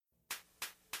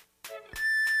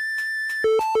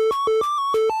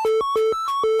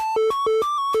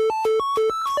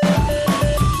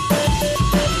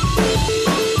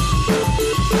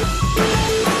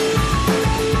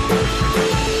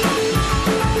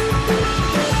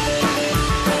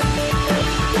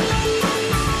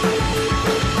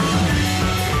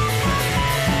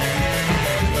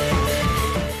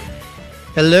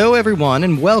Hello, everyone,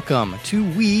 and welcome to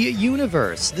Wii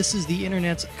Universe. This is the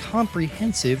internet's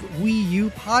comprehensive Wii U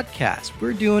podcast.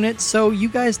 We're doing it so you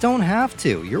guys don't have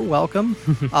to. You're welcome.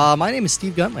 My name is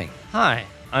Steve Guntley. Hi,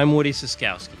 I'm Woody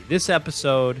Siskowski. This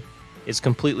episode is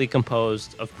completely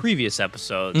composed of previous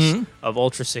episdes of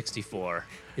Ultra 64.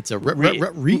 It's a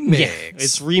remix. Yeah,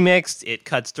 it's remixed. It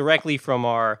cuts directly from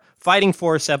our Fighting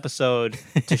Force episode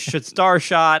to Star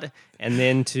Shot, and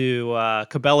then to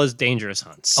Cabela's Dangerous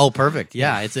Hunts. Oh, perfect.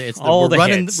 Yeah, it's All we're the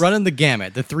hits. running the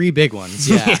gamut. The three big ones.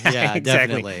 Yeah, exactly.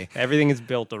 definitely. Everything is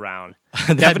built around.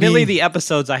 That'd Definitely be- the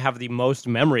episodes I have the most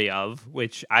memory of,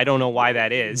 which I don't know why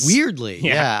that is. Weirdly,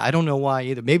 Yeah. yeah. I don't know why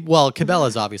either. Maybe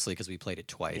Cabela's obviously because we played it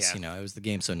twice. Yeah. You know, it was the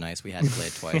game so nice we had to play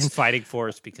it twice. And Fighting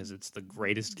Force because it's the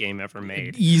greatest game ever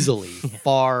made. Easily,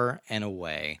 far and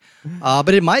away.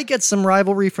 But it might get some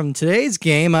rivalry from today's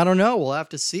game. I don't know. We'll have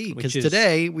to see. Because Which is-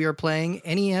 today we are playing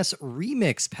NES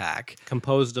Remix Pack.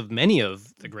 Composed of many of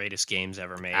the greatest games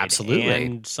ever made. Absolutely.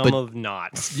 And some But- of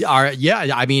not. Yeah,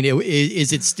 I mean,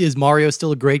 is Mario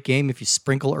still a great game if you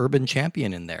sprinkle Urban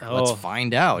Champion in there? Let's Oh,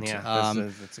 find out. Yeah,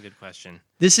 that's a good question.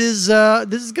 This is going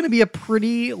to be a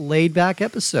pretty laid back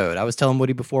episode. I was telling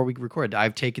Woody before we recorded,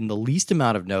 I've taken the least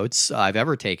amount of notes I've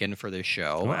ever taken for this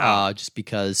show, Wow. just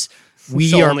because So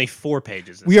only 4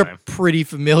 pages this we are time. pretty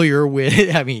familiar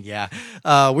with. I mean, yeah,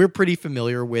 we're pretty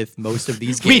familiar with most of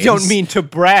these games. We don't mean to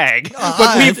brag,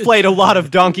 but we've played a lot of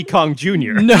Donkey Kong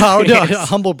Jr. No, Yes.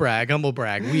 humble brag.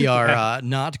 We are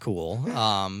not cool,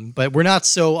 but we're not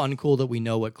so uncool that we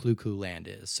know what Clue Clue Land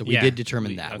is. So we Yeah, did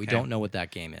determine that. We okay. don't know what that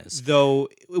game is. Though,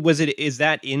 is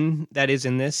that in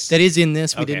this? That is in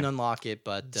this. We Okay. didn't unlock it,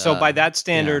 but So by that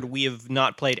standard, we have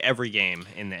not played every game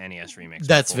in the NES remix.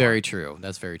 that's before. very true.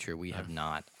 That's very true. We have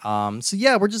not. So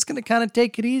yeah, we're just gonna kind of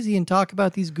take it easy and talk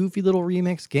about these goofy little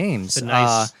remix games. It's a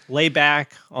nice lay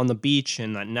back on the beach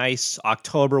in that nice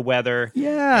October weather.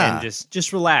 Yeah. And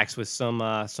just relax with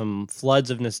some floods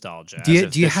of nostalgia. Do as you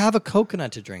if do you this- have a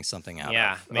coconut to drink something out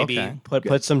Yeah, of? maybe Okay.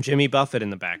 put some Jimmy Buffett in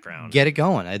the background. Get it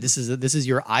going. This is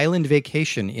your island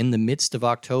vacation in the midst of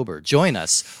October. Join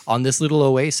us on this little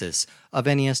oasis of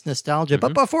NES nostalgia.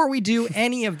 But before we do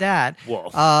any of that, Whoa.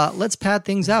 let's pad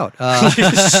things out.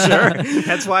 Sure,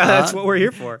 that's what we're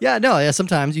here for. Yeah,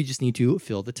 sometimes you just need to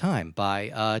fill the time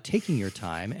by taking your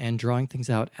time and drawing things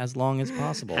out as long as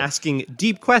possible. Asking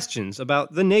deep questions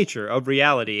about the nature of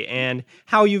reality and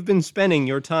how you've been spending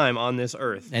your time on this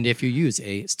earth. And if you use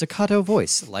a staccato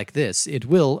voice like this, it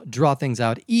will draw things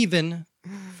out even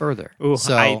further. Ooh,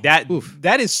 So,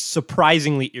 that is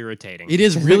surprisingly irritating. it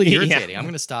is really Yeah. irritating. I'm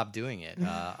going to stop doing it.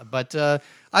 But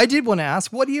I did want to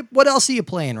ask, what else are you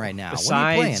playing right now? What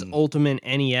are you Besides playing? Ultimate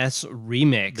NES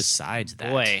Remix. Besides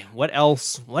that. Boy, what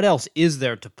else is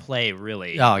there to play,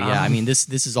 really? Oh yeah, I mean this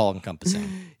is all encompassing.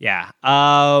 Yeah.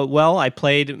 Well, I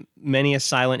played many a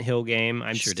Silent Hill game.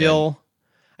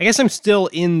 I guess I'm still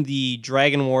in the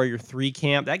Dragon Warrior 3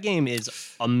 camp. That game is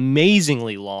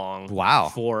amazingly long. Wow.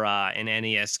 For an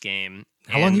NES game.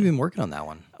 How long have you been working on that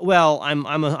one? Well, I'm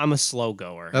a slow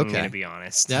goer. I'm Okay. going to be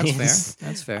honest. That's fair.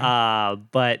 That's fair.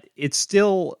 But it's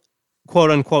still quote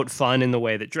unquote fun in the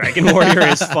way that Dragon Warrior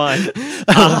is fun.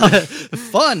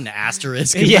 Fun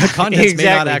asterisk. Yeah, The contents may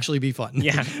not exactly. actually be fun.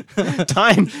 Yeah,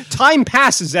 time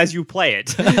passes as you play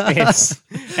it.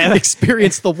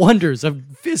 Experience the wonders of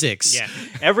physics. Yeah,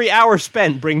 every hour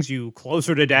spent brings you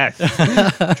closer to death.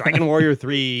 Dragon Warrior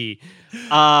 3.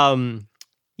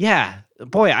 Yeah,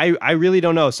 boy, I really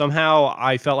don't know. Somehow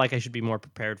I felt like I should be more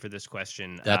prepared for this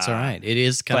question. That's all right. It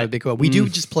is kind of a but- big one. We do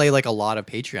just play like a lot of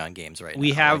Patreon games right We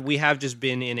now. have Like, we have just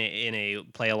been in a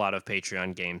play a lot of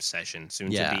Patreon games session,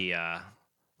 soon Yeah. to be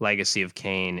Legacy of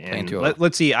Kain. And to a-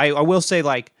 let's see, I will say,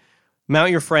 like, Mount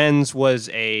Your Friends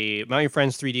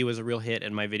 3D was a real hit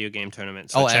in my video game tournament.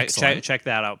 So excellent. check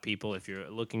that out, people, if you're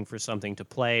looking for something to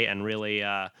play and really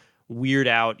weird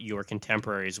out your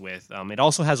contemporaries with. It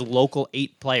also has a local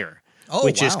 8-player,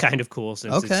 which is wow. kind of cool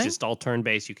since Okay. it's just all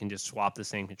turn-based. You can just swap the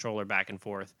same controller back and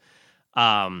forth.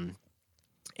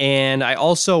 And I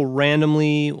also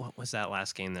randomly, what was that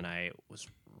last game that I was?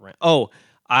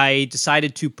 I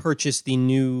decided to purchase the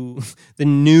new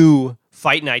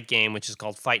Fight Night game, which is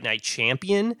called Fight Night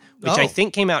Champion, which I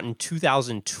think came out in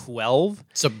 2012.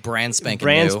 It's a brand spanking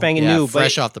new,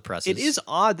 fresh but off the presses. It is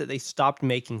odd that they stopped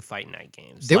making Fight Night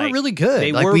games. They were really good.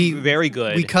 They Like, were we- very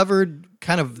good. We covered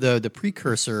kind of the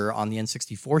precursor on the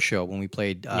N64 show when we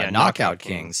played Knockout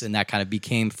Kings, and that kind of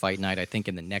became Fight Night, I think,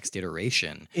 in the next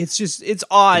iteration. It's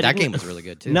odd. That game was really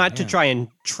good too. Not to try and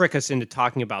trick us into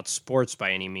talking about sports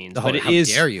by any means, Oh, but how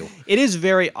dare you. It is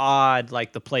very odd,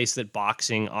 like the place that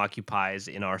boxing occupies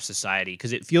in our society,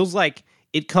 because it feels like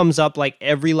it comes up like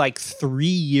every 3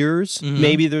 years. Mm-hmm.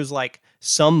 Maybe there's like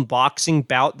some boxing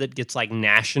bout that gets like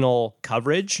national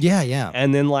coverage. Yeah, yeah.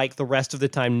 And then like the rest of the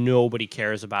time, nobody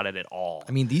cares about it at all.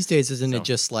 I mean, these days, isn't it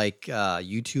just like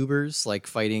YouTubers like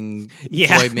fighting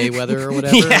Yeah. Floyd Mayweather or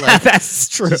whatever? Yeah, Like, that's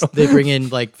true. they bring in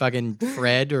like fucking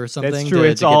Fred or something. That's true. To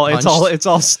It's get punched.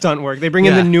 all stunt work. They bring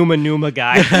in the Numa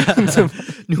guy.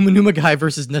 Numa guy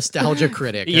versus Nostalgia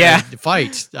Critic. Yeah.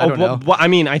 Fight. I don't know. Well, I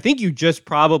mean, I think you just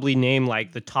probably named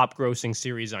like the top grossing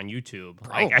series on YouTube.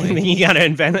 Like, I Probably. think you got to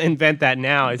invent that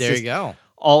now. It's There just you go.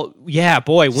 all yeah,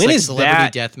 boy. It's When like is celebrity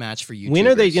that? death match for YouTubers? When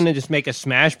are they going to just make a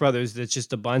Smash Brothers that's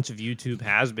just a bunch of YouTube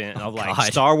has-been of like God.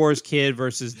 Star Wars kid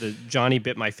versus the Johnny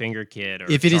Bit My Finger kid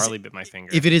or If it is- Charlie Bit My Finger?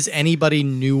 If it is anybody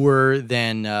newer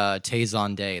than Tay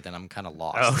Day, then I'm kind of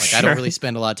lost. Oh, I sure. don't really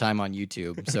spend a lot of time on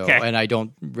YouTube, so Okay. and I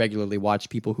don't regularly watch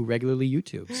people who regularly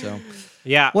YouTube. So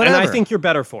yeah, and whatever. I think you're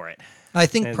better for it. I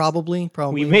think And probably.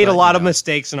 We made a but, lot you of know.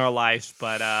 mistakes in our lives,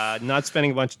 but not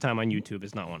spending a bunch of time on YouTube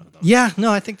is not one of them. Yeah,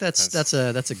 no, I think that's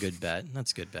a good bet.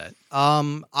 That's a good bet.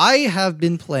 I have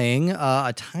been playing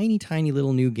a tiny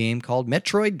little new game called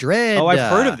Metroid Dread. Oh, I've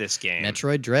heard of this game.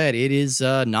 Metroid Dread. It is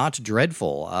not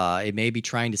dreadful. It may be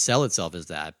trying to sell itself as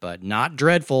that, but not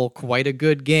dreadful. Quite a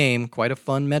good game. Quite a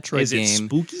fun Metroid Is it game.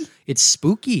 spooky? It's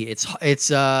spooky. It's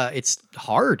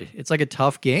hard. It's like a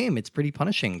tough game. It's pretty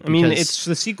punishing. I mean, because it's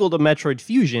the sequel to Metroid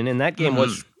Fusion, and that game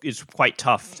is quite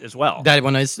tough as well. that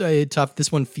one is tough.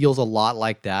 This one feels a lot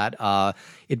like that.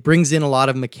 It brings in a lot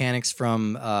of mechanics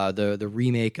from the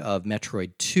remake of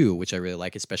Metroid 2, which I really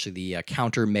like, especially the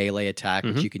counter melee attack,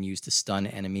 which you can use to stun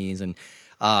enemies, and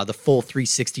the full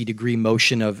 360-degree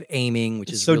motion of aiming,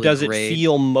 which is So really does great. it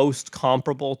feel most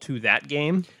comparable to that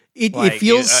game? It Like,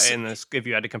 feels. in this, if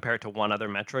you had to compare it to one other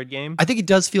Metroid game. I think it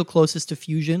does feel closest to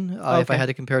Fusion. If I Okay. had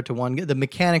to compare it to one, the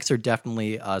mechanics are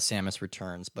definitely Samus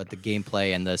Returns, but the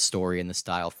gameplay and the story and the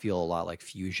style feel a lot like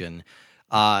Fusion.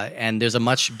 And there's a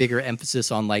much bigger emphasis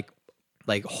on like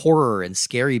horror and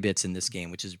scary bits in this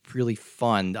game, which is really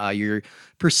fun. You're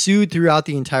pursued throughout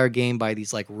the entire game by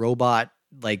these like robot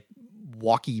like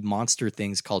walkie monster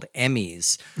things called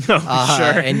Emmys. Sure.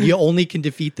 And you only can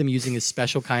defeat them using a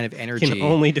special kind of energy. Can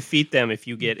only defeat them if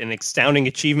you get an astounding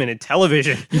achievement in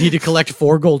television. You need to collect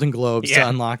 4 Golden Globes to Yeah.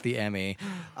 unlock the Emmy.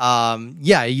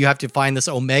 You have to find this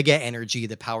Omega energy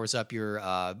that powers up your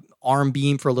arm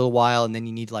beam for a little while, and then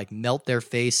you need to like melt their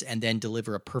face and then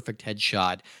deliver a perfect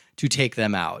headshot to take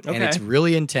them out. And it's Okay.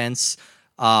 really intense.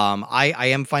 I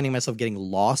am finding myself getting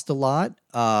lost a lot.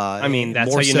 I mean, that's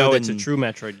more how you so know it's a than- true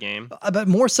Metroid game. But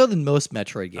more so than most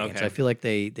Metroid games. Okay. I feel like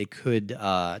they could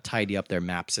tidy up their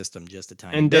map system just a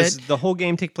tiny And bit. does the whole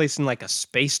game take place in like a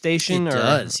space station? It or?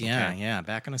 does, yeah, Okay. yeah.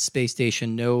 Back on a space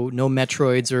station, no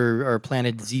Metroids or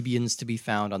planet Zebians to be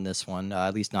found on this one.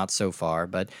 At least not so far.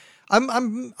 But I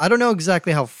don't know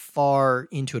exactly how far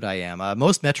into it I am.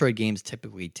 Most Metroid games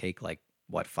typically take like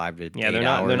 5 to 8 Yeah, they're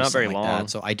hours, not very something like that. long.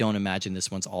 So I don't imagine this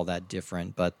one's all that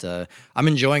different. But I'm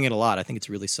enjoying it a lot. I think it's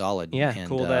really solid. Yeah, and,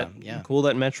 cool that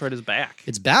Metroid is back.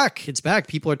 It's back. It's back.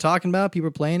 People are talking about it. People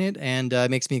are playing it, and it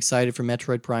makes me excited for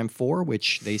Metroid Prime 4,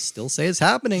 which they still say is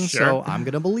happening. So Sure. I'm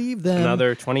gonna believe them.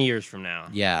 Another 20 years from now.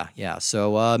 Yeah.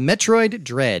 So Metroid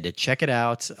Dread, check it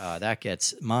out. That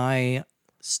gets my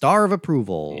star of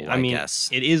approval. I mean, guess.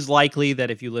 it is likely that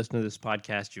if you listen to this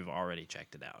podcast, you've already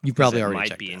checked it out. You've probably 'Cause it already might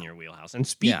checked be it in out. your wheelhouse. And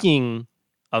speaking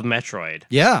of Metroid,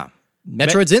 Yeah,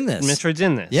 Metroid's in this. Metroid's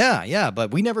in this. Yeah,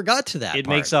 but we never got to that. It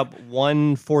part. makes up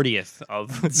 1/40th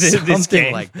of this something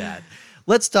game. like that.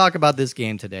 Let's talk about this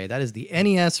game today. That is the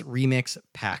NES Remix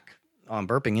Pack. Oh, I'm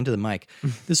burping into the mic.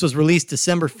 This was released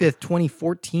December 5th,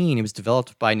 2014. It was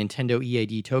developed by Nintendo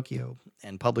EAD Tokyo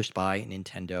and published by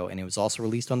Nintendo, and it was also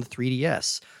released on the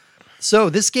 3DS. So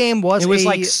this game was It was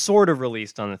like sort of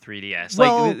released on the 3DS.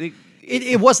 Well, like,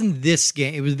 it wasn't this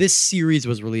game. It was this series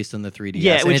was released on the 3DS.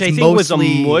 yeah, and which it's I think was a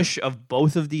mostly- mush of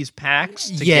both of these packs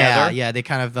together. Yeah, they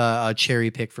kind of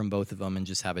cherry pick from both of them and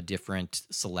just have a different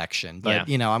selection. But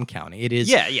I'm counting. It is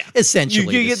Yeah.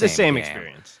 essentially You get the same game.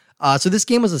 experience. So this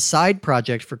game was a side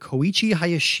project for Koichi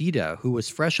Hayashida, who was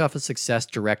fresh off of success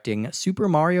directing Super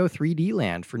Mario 3D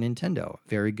Land for Nintendo.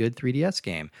 Very good 3DS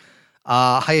game.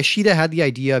 Hayashida had the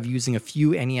idea of using a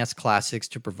few NES classics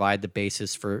to provide the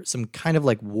basis for some kind of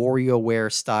like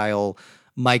WarioWare style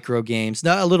micro games.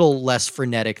 Not a little less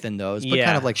frenetic than those, but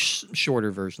kind of like shorter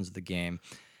versions of the game.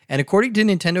 And according to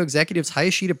Nintendo executives,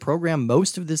 Hayashida programmed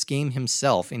most of this game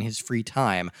himself in his free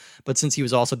time. But since he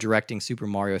was also directing Super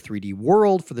Mario 3D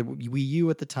World for the Wii U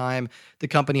at the time, the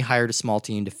company hired a small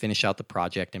team to finish out the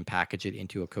project and package it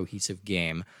into a cohesive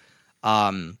game.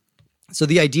 So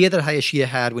the idea that Hayashida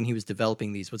had when he was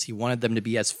developing these was he wanted them to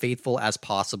be as faithful as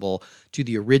possible to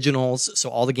the originals. So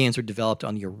all the games were developed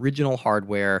on the original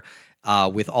hardware.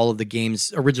 with all of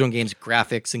the original games,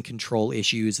 graphics and control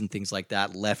issues and things like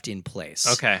that left in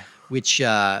place. Okay. Which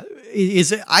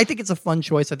is, I think it's a fun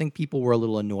choice. I think people were a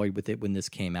little annoyed with it when this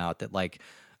came out, that like,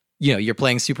 you're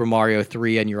playing Super Mario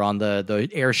 3 and you're on the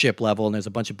airship level and there's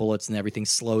a bunch of bullets and everything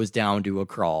slows down to a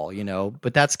crawl,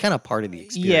 but that's kind of part of the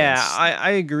experience. Yeah, I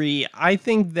agree. I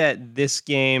think that this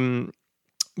game,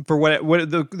 for what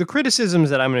the criticisms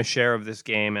that I'm going to share of this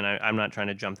game, and I'm not trying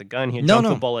to jump the gun here, jump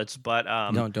the bullets, but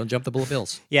no, don't jump the bullet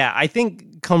bills. Yeah, I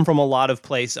think come from a lot of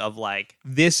place of like,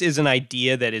 this is an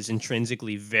idea that is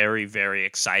intrinsically very, very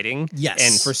exciting. Yes,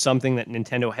 and for something that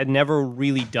Nintendo had never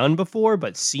really done before,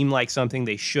 but seemed like something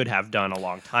they should have done a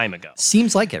long time ago.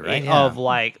 Seems like it, right? Of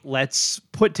like, let's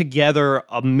put together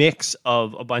a mix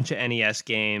of a bunch of NES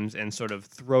games and sort of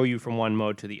throw you from one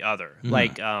mode to the other,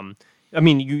 like. I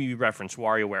mean, you referenced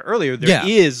WarioWare earlier. There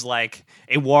is like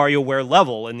a WarioWare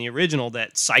level in the original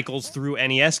that cycles through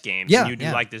NES games. Yeah, and you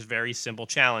do like this very simple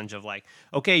challenge of like,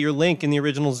 okay, you're Link in the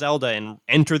original Zelda and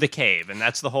enter the cave, and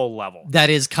that's the whole level. That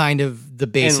is kind of the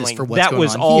basis for what's that going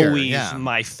was on always here.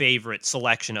 my favorite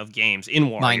selection of games in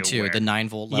WarioWare. Mine too, the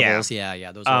 9-volt levels.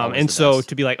 Yeah, those are always and the so best.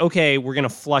 to be like, okay, we're gonna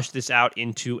flush this out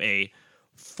into a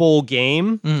full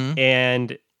game,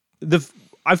 and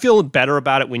I feel better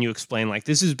about it when you explain, like,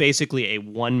 this is basically a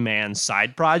one-man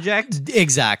side project.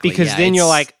 Exactly. Because then you're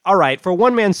like, all right, for a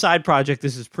one-man side project,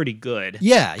 this is pretty good.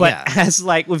 Yeah, But as,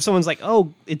 like, if someone's like,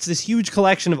 oh, it's this huge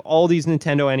collection of all these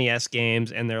Nintendo NES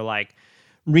games, and they're, like,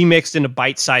 remixed into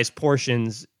bite-sized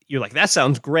portions, you're like, that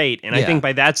sounds great. And I think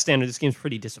by that standard, this game's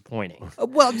pretty disappointing.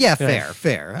 Well, yeah,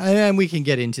 fair. And we can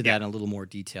get into that in a little more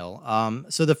detail.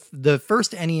 So the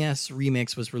first NES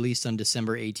remix was released on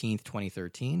December 18th,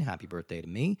 2013. Happy birthday to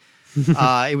me.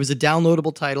 It was a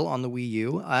downloadable title on the Wii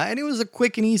U, and it was a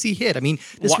quick and easy hit. I mean,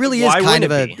 this really is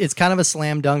kind of a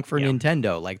slam dunk for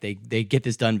Nintendo. Like they get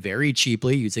this done very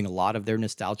cheaply using a lot of their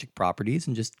nostalgic properties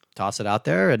and just toss it out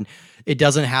there. And it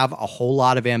doesn't have a whole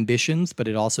lot of ambitions, but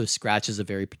it also scratches a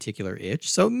very particular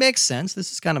itch. So it makes sense.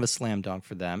 This is kind of a slam dunk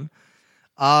for them.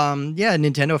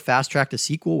 Nintendo fast-tracked a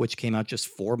sequel, which came out just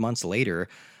 4 months later.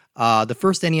 The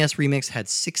first NES remix had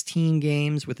 16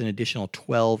 games with an additional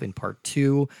 12 in Part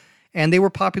 2. And they were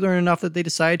popular enough that they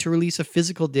decided to release a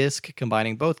physical disc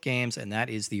combining both games, and that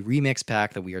is the Remix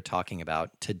Pack that we are talking about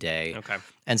today. Okay.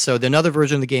 And so another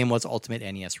version of the game was Ultimate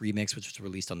NES Remix, which was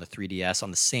released on the 3DS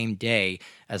on the same day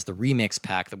as the Remix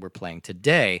Pack that we're playing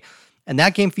today. And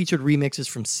that game featured remixes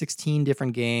from 16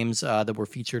 different games that were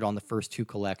featured on the first two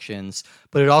collections.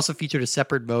 But it also featured a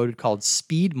separate mode called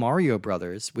Speed Mario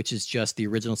Brothers, which is just the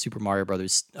original Super Mario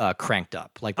Brothers cranked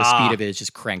up. Like the speed of it is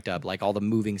just cranked up. Like all the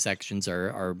moving sections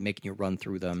are making you run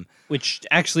through them. Which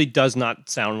actually does not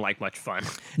sound like much fun.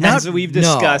 As we've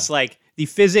discussed, like the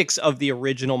physics of the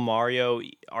original Mario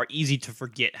are easy to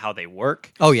forget how they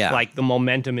work. Oh, yeah. Like the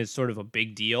momentum is sort of a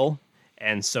big deal.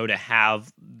 And so to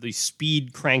have the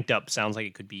speed cranked up sounds like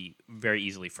it could be very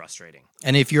easily frustrating.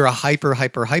 And if you're a hyper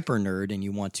nerd and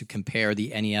you want to compare the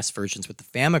NES versions with the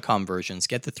Famicom versions,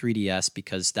 get the 3DS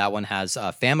because that one has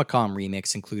a Famicom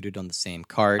remix included on the same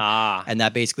cart. And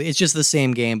that basically, it's just the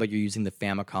same game, but you're using the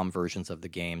Famicom versions of the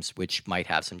games, which might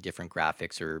have some different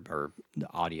graphics or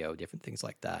audio, different things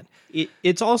like that.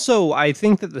 It's also, I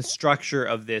think that the structure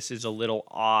of this is a little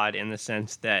odd in the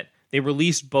sense that they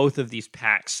released both of these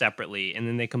packs separately, and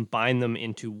then they combine them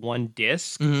into one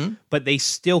disc, but they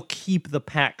still keep the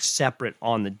pack separate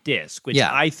on the disc, which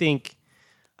I think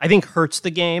hurts the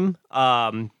game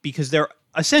because they're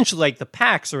essentially, like, the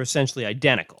packs are essentially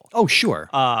identical. Oh, sure.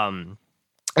 And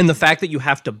the fact that you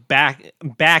have to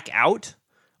back out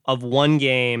of one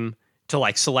game to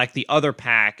like select the other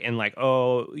pack and like,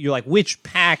 oh, you're like, which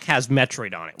pack has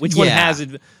Metroid on it? Which one has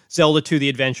Zelda 2: The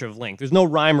Adventure of Link? There's no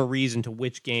rhyme or reason to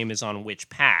which game is on which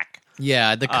pack.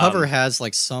 Yeah, the cover has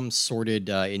like some sorted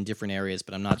in different areas,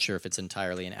 but I'm not sure if it's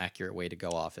entirely an accurate way to go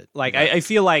off it. Like, I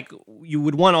feel like you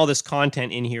would want all this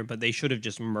content in here, but they should have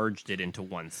just merged it into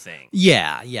one thing.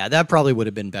 Yeah, that probably would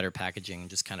have been better packaging and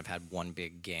just kind of had one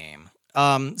big game.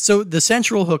 So the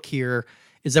central hook here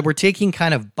is that we're taking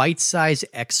kind of bite-sized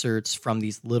excerpts from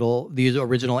these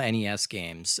original NES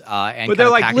games, but they're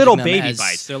like little baby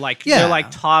bites. They're like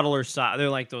toddler size. They're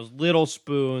like those little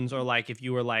spoons, or like if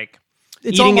you were like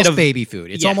it's almost baby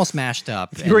food. It's almost mashed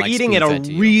up. If you were eating at a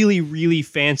really, really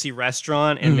fancy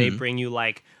restaurant and they bring you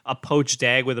like a poached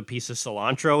egg with a piece of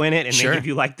cilantro in it, and they give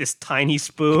you like this tiny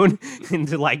spoon and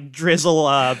to like drizzle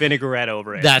vinaigrette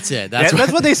over it. That's it. That's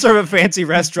what they serve at fancy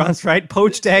restaurants, right?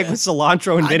 Poached egg with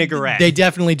cilantro and vinaigrette. They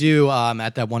definitely do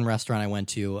at that one restaurant I went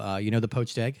to. You know the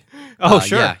poached egg? Oh,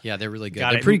 sure. Yeah, they're really good.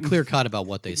 They're pretty clear cut about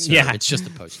what they serve. It's just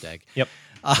a poached egg. Yep.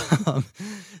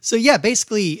 So yeah,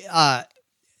 basically,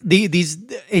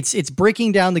 It's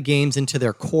breaking down the games into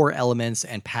their core elements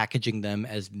and packaging them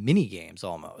as mini games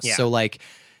almost. Yeah. So like,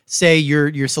 say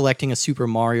you're selecting a Super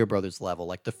Mario Brothers level.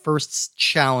 Like the first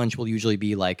challenge will usually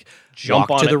be like Jump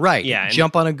walk on to the it. right, Yeah, and-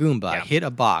 jump on a Goomba, Yeah. hit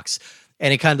a box.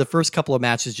 And it kind of the first couple of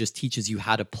matches just teaches you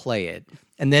how to play it.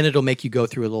 And then it'll make you go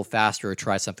through a little faster or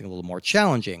try something a little more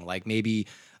challenging. Like maybe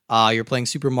you're playing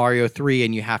Super Mario 3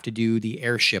 and you have to do the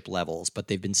airship levels, but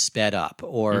they've been sped up.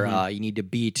 Or you need to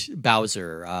beat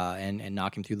Bowser and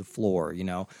knock him through the floor, you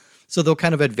know? So they'll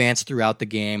kind of advance throughout the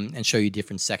game and show you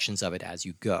different sections of it as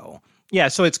you go. Yeah,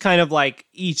 so it's kind of like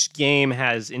each game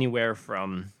has anywhere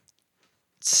from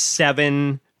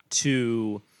 7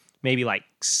 to maybe like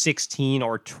 16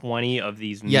 or 20 of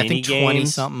these Yeah, I mini think 20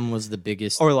 games. something was the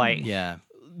biggest. Or like yeah.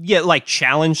 like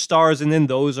challenge stars, and then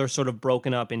those are sort of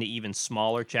broken up into even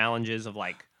smaller challenges of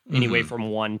like anyway from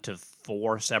 1 to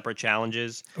 4 separate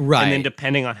challenges. Right. And then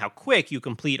depending on how quick you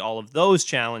complete all of those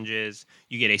challenges,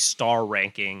 you get a star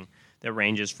ranking that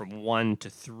ranges from 1 to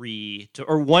 3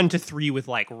 or 1 to 3 with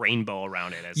like rainbow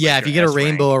around it. As Yeah, like if you your get a S rank.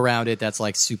 rainbow around it, that's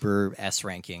like super S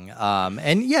ranking.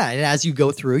 And yeah, and as you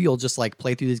go through, you'll just like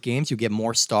play through these games. You get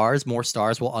more stars. More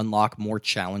stars will unlock more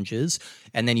challenges.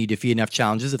 And then you defeat enough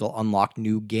challenges, it'll unlock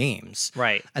new games.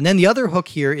 Right. And then the other hook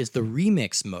here is the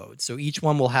remix mode. So each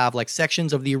one will have like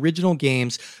sections of the original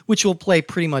games, which will play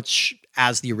pretty much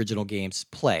as the original games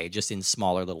play, just in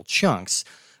smaller little chunks.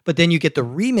 But then you get the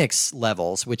remix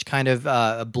levels, which kind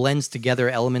of blends together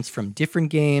elements from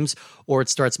different games, or it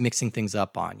starts mixing things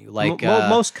up on you. Like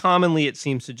Most commonly, it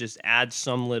seems to just add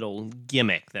some little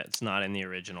gimmick that's not in the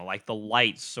original, like the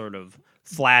lights sort of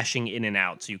flashing in and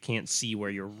out, so you can't see where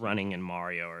you're running in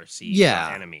Mario or see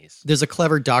enemies. There's a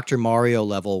clever Dr. Mario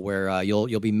level where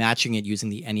you'll be matching it using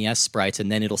the NES sprites,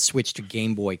 and then it'll switch to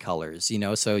Game Boy colors. You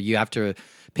know, so you have to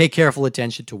pay careful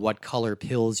attention to what color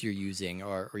pills you're using,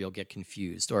 or you'll get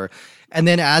confused. And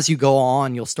then as you go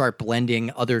on, you'll start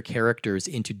blending other characters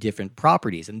into different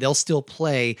properties, and they'll still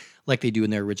play like they do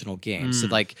in their original games. So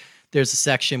like, there's a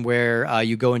section where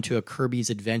you go into a Kirby's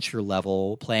Adventure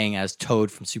level playing as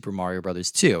Toad from Super Mario Brothers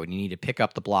 2, and you need to pick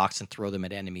up the blocks and throw them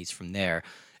at enemies from there.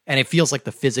 And it feels like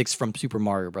the physics from Super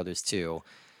Mario Brothers 2.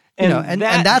 And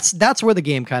that's where the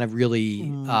game kind of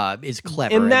really is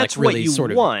clever. And that's like really what you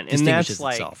sort of want. And distinguishes that's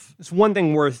like, itself. it's one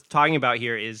thing worth talking about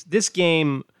here is this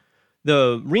game,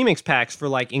 the remix packs for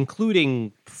like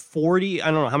including 40, I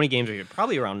don't know how many games are here,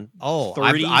 probably around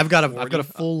 30, I've got 40. a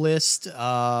full list.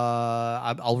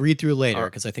 I'll read through later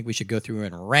because I think we should go through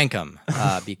and rank them.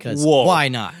 Because Whoa. why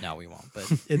not? No, we won't. But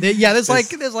yeah, there's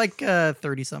like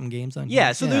 30 something games on here.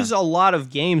 Yeah, so there's a lot of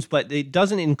games, but it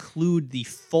doesn't include the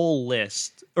full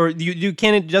list, or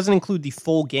it doesn't include the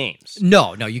full games.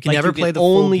 no, you can Like, never you play can the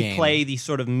full only game. play the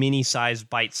sort of mini-sized,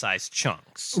 bite-sized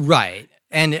chunks. Right.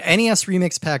 And NES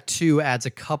Remix Pack 2 adds a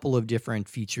couple of different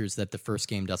features that the first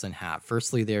game doesn't have.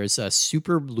 Firstly, there's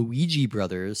Super Luigi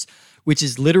Brothers, which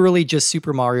is literally just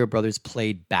Super Mario Brothers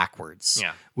played backwards.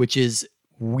 Yeah. Which is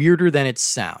weirder than it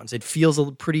sounds. It feels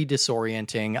pretty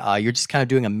disorienting. You're just kind of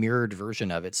doing a mirrored version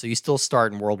of it. So you still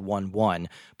start in World 1-1,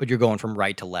 but you're going from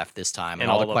right to left this time. And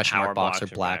all the question power mark blocks are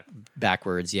blocks are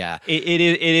backwards. Yeah.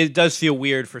 It does feel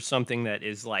weird for something that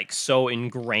is like so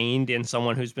ingrained in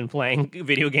someone who's been playing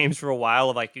video games for a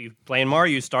while. Of like, you playing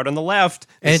Mario, you start on the left.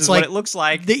 And This it's is like what it looks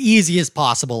like. the easiest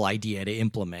possible idea to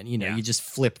implement. You know, Yeah. you just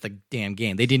flip the damn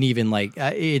game. They didn't even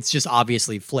it's just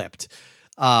obviously flipped.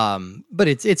 But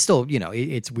it's still, you know,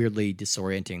 it's weirdly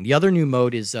disorienting. The other new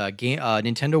mode is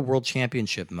Nintendo World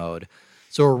Championship mode.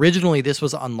 So originally this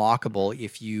was unlockable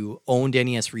if you owned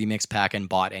NES Remix Pack and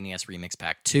bought NES Remix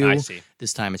Pack 2. I see.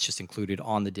 This time it's just included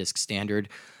on the disc standard.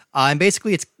 And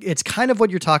basically it's kind of what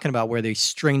you're talking about, where they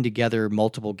string together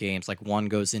multiple games, like one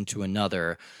goes into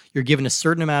another. You're given a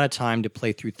certain amount of time to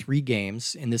play through 3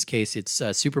 games. In this case, it's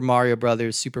Super Mario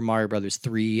Brothers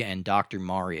 3, and Dr.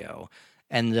 Mario.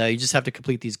 And you just have to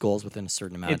complete these goals within a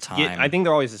certain amount of time. I think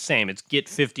they're always the same. It's get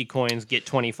 50 coins, get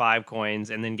 25 coins,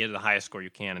 and then get the highest score you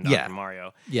can in Dr.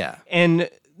 Mario. Yeah. And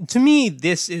to me,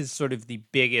 this is sort of the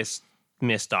biggest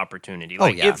missed opportunity.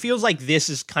 Like, yeah. It feels like this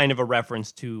is kind of a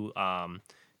reference to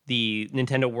the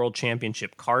Nintendo World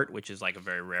Championship cart, which is like a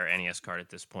very rare NES cart at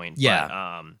this point. Yeah.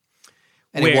 But,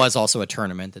 And it was also a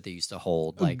tournament that they used to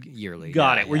hold like yearly.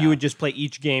 Got Yeah, it. Where yeah. you would just play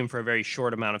each game for a very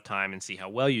short amount of time and see how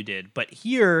well you did. But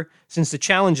here, since the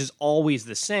challenge is always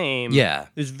the same, Yeah.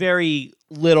 there's very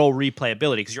little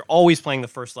replayability because you're always playing the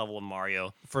first level of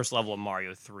Mario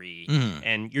 3,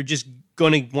 and you're just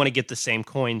going to want to get the same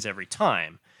coins every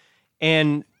time.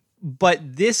 But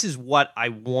this is what I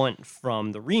want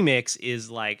from the remix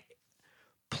is like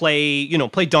play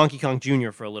Donkey Kong Jr.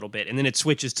 for a little bit, and then it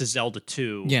switches to Zelda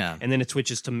 2. Yeah. And then it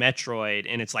switches to Metroid,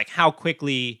 and it's like, how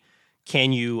quickly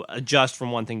can you adjust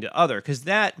from one thing to other? Because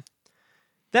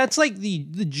that's like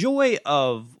the joy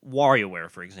of WarioWare,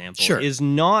 for example, Sure. is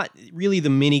not really the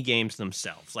mini games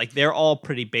themselves. Like, they're all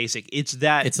pretty basic. It's the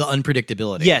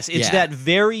unpredictability. Yes, it's that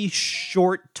very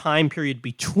short time period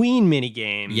between mini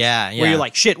games. Yeah. Where you're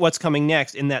like, shit, what's coming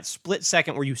next? In that split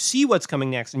second where you see what's coming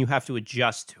next and you have to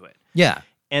adjust to it. Yeah.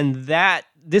 And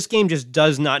this game just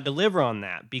does not deliver on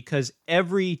that, because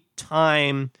every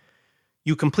time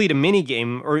you complete a mini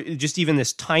game or just even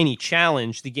this tiny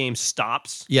challenge, the game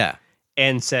stops. Yeah.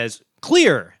 And says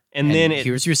clear, and then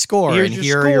here's your score, here's and your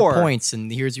here are score. your points,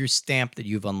 and here's your stamp that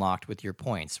you've unlocked with your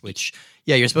points. Which,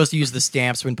 you're supposed to use the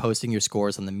stamps when posting your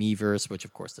scores on the Miiverse, which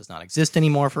of course does not exist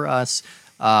anymore for us.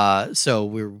 So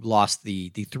we lost the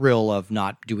thrill of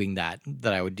not doing that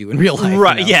I would do in real life.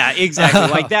 Right? Yeah, exactly.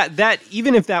 Like that.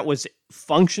 Even if that was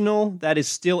functional, that is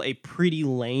still a pretty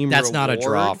lame. That's reward. not a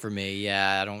draw for me.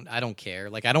 Yeah, I don't care.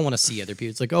 Like, I don't want to see other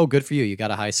people. It's like, oh, good for you. You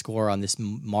got a high score on this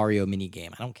Mario mini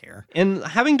game. I don't care. And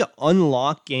having to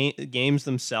unlock games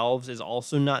themselves is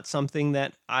also not something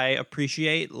that I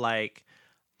appreciate. Like,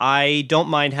 I don't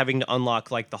mind having to unlock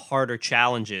like the harder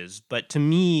challenges, but to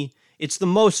me, it's the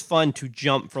most fun to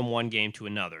jump from one game to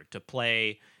another, to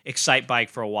play Excite Bike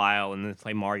for a while and then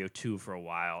play Mario 2 for a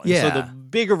while. And so the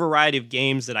bigger variety of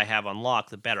games that I have unlocked,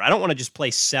 the better. I don't want to just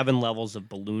play 7 levels of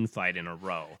Balloon Fight in a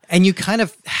row. And you kind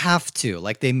of have to.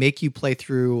 Like, they make you play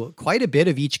through quite a bit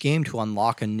of each game to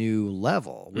unlock a new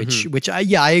level, which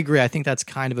I agree. I think that's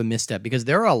kind of a misstep, because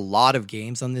there are a lot of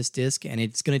games on this disc, and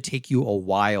it's going to take you a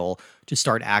while to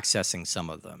start accessing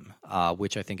some of them,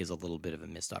 which I think is a little bit of a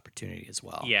missed opportunity as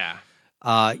well. Yeah.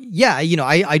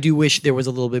 I do wish there was a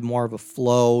little bit more of a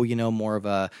flow, more of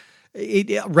a.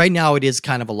 Right now, it is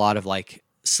kind of a lot of like,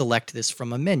 select this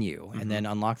from a menu and then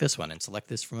unlock this one and select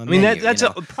this from a menu. I mean, that's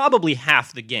probably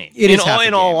half the game. It is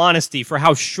in all honesty, for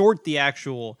how short the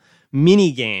actual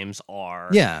mini games are.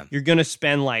 Yeah, you're gonna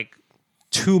spend like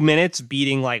 2 minutes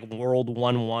beating like World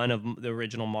 1-1 of the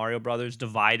original Mario Brothers,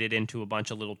 divided into a bunch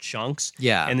of little chunks.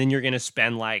 Yeah, and then you're gonna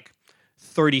spend like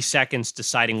 30 seconds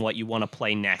deciding what you want to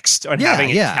play next, and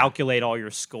having it calculate all your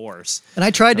scores. And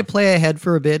I tried to play ahead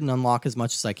for a bit and unlock as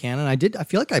much as I can, and I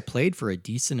feel like I played for a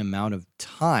decent amount of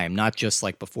time, not just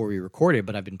like before we recorded,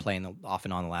 but I've been playing off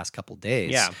and on the last couple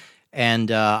days. Yeah.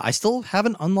 And I still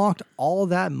haven't unlocked all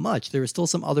that much. There are still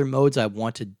some other modes I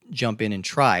want to jump in and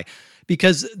try.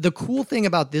 Because the cool thing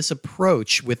about this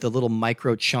approach with the little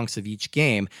micro chunks of each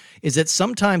game is that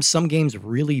sometimes some games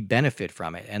really benefit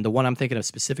from it. And the one I'm thinking of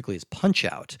specifically is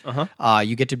Punch-Out.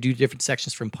 You get to do different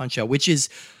sections from Punch-Out, which is,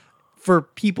 for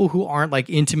people who aren't like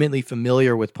intimately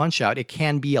familiar with Punch-Out, it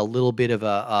can be a little bit of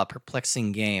a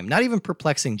perplexing game. Not even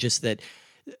perplexing, just that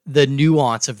the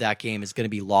nuance of that game is going to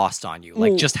be lost on you.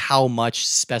 Like, just how much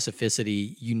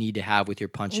specificity you need to have with your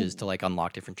punches to like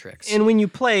unlock different tricks. And when you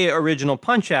play original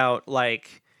Punch-Out,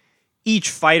 like, each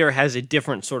fighter has a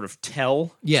different sort of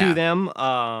tell to them.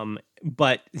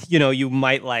 But, you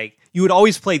might like, you would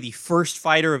always play the first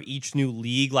fighter of each new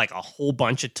league like a whole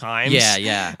bunch of times.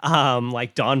 Yeah.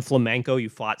 Like Don Flamenco, you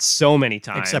fought so many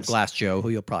times. Except Glass Joe, who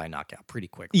you'll probably knock out pretty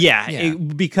quickly. Yeah.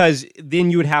 Because then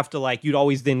you would have to like, you'd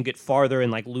always then get farther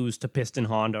and like lose to Piston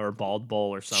Honda or Bald Bull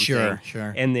or something.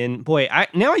 Sure. And then, boy,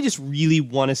 now I just really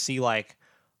want to see like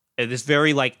this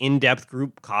very like in-depth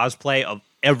group cosplay of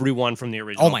everyone from the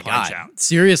original Punch-Out.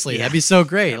 Seriously, that'd be so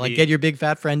great. Like, get your big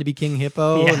fat friend to be King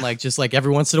Hippo, and like, just like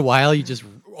every once in a while you just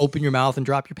open your mouth and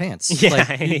drop your pants. Yeah,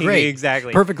 like, great.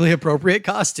 Exactly. Perfectly appropriate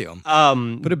costume.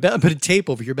 Put a tape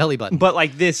over your belly button. But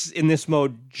like this, in this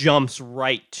mode, jumps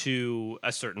right to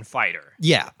a certain fighter.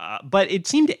 Yeah. But it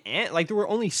seemed to end, like there were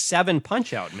only 7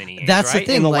 Punch-Out mini games. That's right? the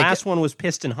thing. And the like, last one was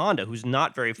Piston Honda, who's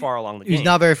not very far along the game. He's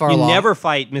not very far along. You never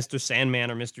fight Mr. Sandman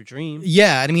or Mr. Dream.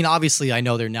 Yeah, and I mean, obviously, I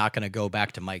know they're not going to go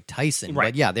back to Mike Tyson, right.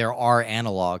 But yeah, there are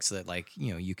analogs that like,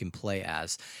 you can play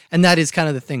as. And that is kind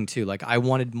of the thing too. Like, I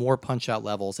wanted more Punch-Out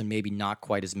levels and maybe not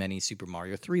quite as many Super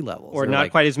Mario 3 levels. Or not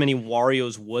like, quite as many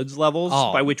Wario's Woods levels,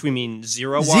 by which we mean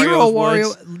zero Wario.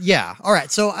 Woods. Yeah. All right.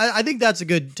 So I think that's a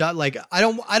good, like, I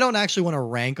don't actually want to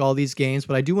rank all these games,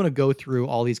 but I do want to go through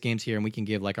all these games here and we can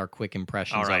give like our quick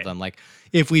impressions of them. Like,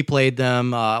 if we played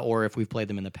them or if we've played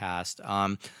them in the past.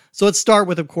 So let's start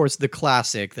with, of course, the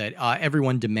classic that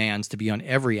everyone demands to be on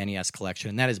every NES collection,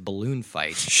 and that is Balloon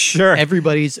Fight. Sure.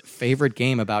 Everybody's favorite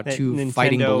game about two Nintendo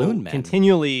fighting balloon men.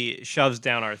 Continually shoves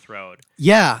down our throat.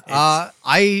 Yeah.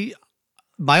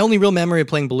 My only real memory of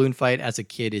playing Balloon Fight as a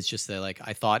kid is just that, like,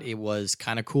 I thought it was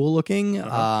kind of cool looking, and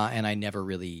I never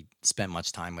really spent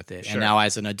much time with it. Sure. And now,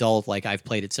 as an adult, like, I've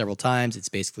played it several times. It's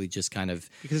basically just kind of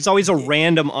Because it's always a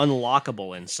random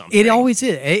unlockable in something. it always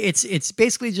is. It's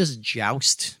basically just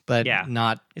Joust, but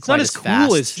not. It's quite not as fast.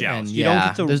 cool as Joust. And, You don't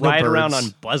get to there's no ride around birds.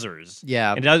 on buzzers.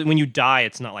 Yeah. And when you die,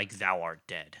 it's not like thou art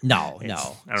dead. No. I don't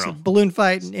So know. Balloon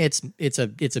Fight, it's a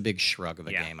big shrug of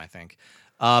a game, I think.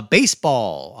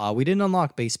 Baseball. We didn't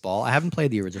unlock baseball. I haven't played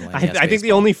the original NES I think the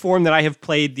baseball. only form that I have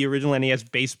played the original NES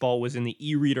baseball was in the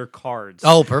e-reader cards.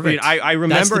 Oh, perfect. Dude, I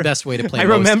remember That's the best way to play I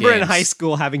most remember in games. high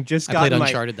school having just I played gotten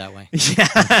Uncharted that way. Yeah,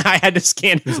 I had to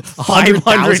scan 100,000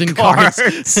 500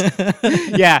 cards.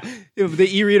 Yeah, the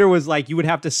e-reader was like you would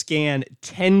have to scan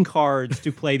 10 cards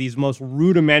to play these most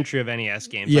rudimentary of NES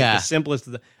games. Yeah. Like the simplest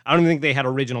of the. I don't even think they had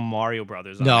original Mario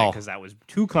Brothers on No. because that was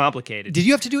too complicated. Did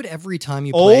you have to do it every time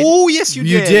you played? Oh yes, you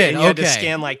did. And you had to Okay.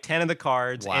 scan like 10 of the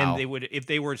cards, Wow. and they would, if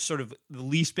they were sort of the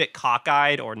least bit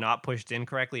cockeyed or not pushed in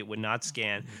correctly, it would not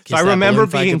scan. Kiss So I that remember Balloon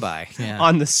Fight being goodbye. Yeah.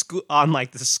 on the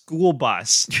school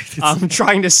bus,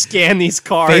 trying to scan these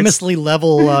cards. Famously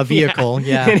level vehicle.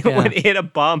 Yeah. And it yeah. would hit a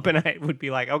bump, and I would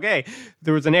be like, okay,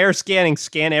 there was an error scanning,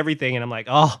 scan everything. And I'm like,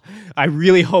 oh, I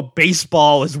really hope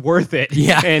baseball is worth it.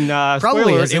 Yeah. And Probably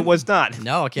spoiler, isn't. it was not.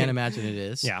 No, I can't imagine it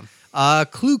is. Yeah.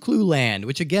 Clue Clue Land,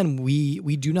 which again we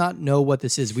do not know what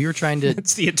this is. We were trying to.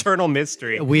 It's the eternal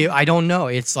mystery. I don't know.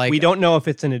 It's like We don't know if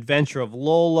it's an adventure of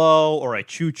Lolo or a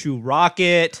Choo Choo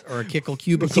Rocket. or a Kickle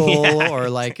Cubicle or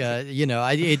like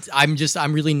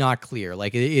I'm really not clear.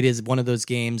 Like it is one of those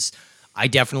games. I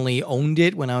definitely owned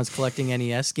it when I was collecting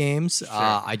NES games.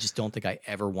 I just don't think I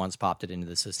ever once popped it into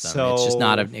the system. It's just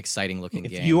not an exciting looking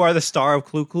If game. you are the star of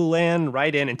Clue Clue Land,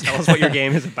 write in and tell us what your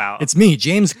game is about. It's me,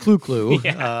 James Clue Clue.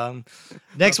 Yeah.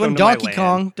 Next Welcome one, to my Donkey land.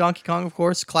 Kong. Donkey Kong, of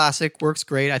course, classic, works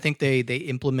great. I think they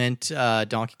implement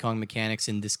Donkey Kong mechanics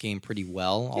in this game pretty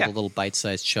well. All Yeah. the little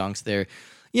bite-sized chunks there.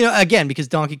 You know, again, because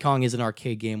Donkey Kong is an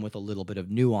arcade game with a little bit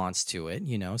of nuance to it,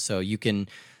 you know, so you can...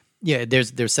 Yeah,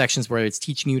 there's sections where it's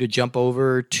teaching you to jump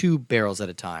over 2 barrels at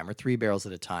a time or 3 barrels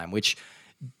at a time, which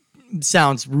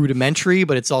sounds rudimentary,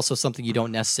 but it's also something you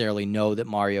don't necessarily know that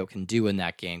Mario can do in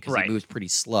that game because Right. he moves pretty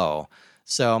slow.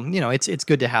 So, you know, it's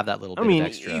good to have that little bit I mean, of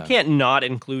extra. you can't not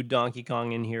include Donkey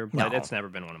Kong in here, but No. it's never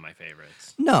been one of my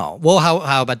favorites. No. Well,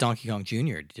 how about Donkey Kong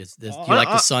Jr.? Do you like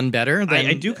the Sun better?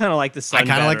 I do kind of like the Sun. I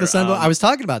kind of like the Sun. better. I was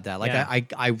talking about that. Like, yeah.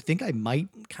 I think I might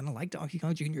kind of like Donkey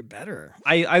Kong Jr. better.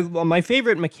 Well, my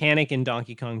favorite mechanic in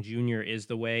Donkey Kong Jr. is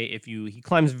the way he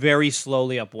climbs very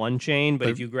slowly up one chain, but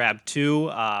if you grab 2,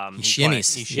 He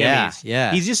shimmies. He shimmies.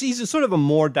 Yeah. He's a sort of a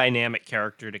more dynamic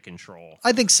character to control.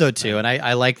 I think so too, and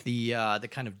I like the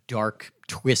kind of dark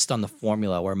twist on the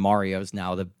formula where Mario's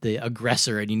now the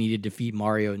aggressor, and you need to defeat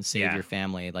Mario and save Yeah. your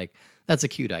family. Like that's a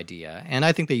cute idea, and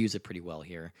I think they use it pretty well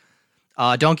here.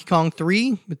 Donkey Kong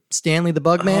 3 with Stanley the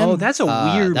Bugman. Oh, that's a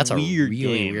weird, that's a weird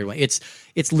really game. weird one.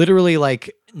 It's literally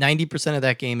like 90% of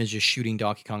that game is just shooting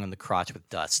Donkey Kong in the crotch with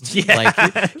dust. Yes.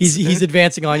 Like he's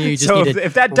advancing on you. You just So need to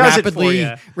if that does it for rapidly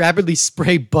ya. rapidly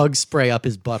spray bug spray up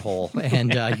his butthole,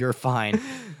 and you're fine.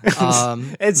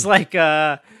 It's like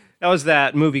that was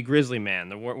that movie Grizzly Man.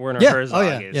 The Werner Yeah. Herzog.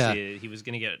 Oh, yeah. He was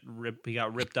going to get ripped. He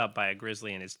got ripped up by a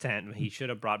grizzly in his tent. He should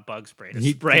have brought bug spray to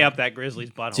He- spray up that grizzly's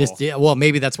butthole. Well,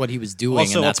 maybe that's what he was doing,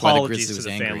 also, and that's why the apologies grizzly to was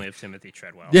the angry. family of Timothy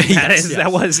Treadwell. Yeah, That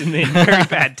yes. was in very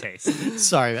bad taste.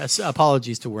 Sorry,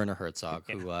 apologies to Werner Herzog,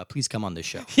 who please come on this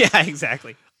show. Yeah,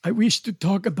 exactly. I wish to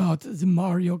talk about the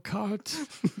Mario Kart.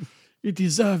 It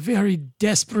is a very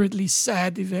desperately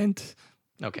sad event.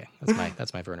 Okay,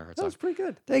 that's my Werner Herzog. That was pretty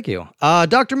good. Thank you,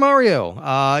 Dr. Mario.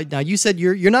 Now you said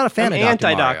you're not a fan I'm of Dr.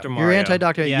 anti-Dr. You're Mario.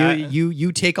 anti-Dr. Yeah.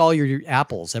 You take all your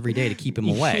apples every day to keep him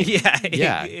away. Yeah,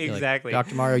 Yeah, you're like, exactly.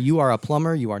 Dr. Mario, you are a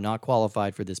plumber. You are not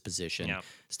qualified for this position. Yeah.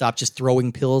 Stop just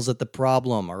throwing pills at the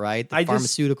problem. All right, the I just-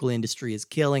 pharmaceutical industry is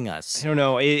killing us. I don't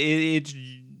know.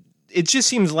 It just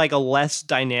seems like a less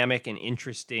dynamic and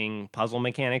interesting puzzle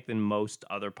mechanic than most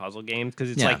other puzzle games because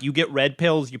it's Yeah. like you get red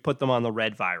pills, you put them on the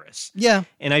red virus. Yeah,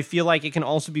 And I feel like it can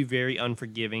also be very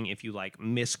unforgiving if you like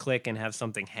misclick and have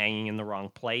something hanging in the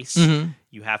wrong place. Mhm.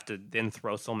 You have to then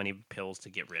throw so many pills to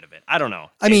get rid of it. I don't know.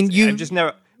 I mean, I've just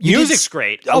never. you did Music's s-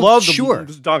 great. I Oh, love the sure.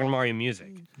 Dog and Mario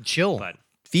music. chill. But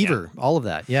Fever, all of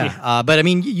that, yeah. But I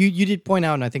mean, you did point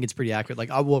out, and I think it's pretty accurate. Like,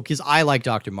 because I like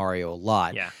Dr. Mario a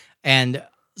lot, Yeah. and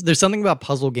there's something about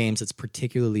puzzle games that's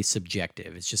particularly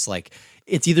subjective. It's just like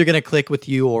it's either gonna click with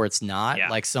you or it's not. Yeah.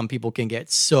 Like some people can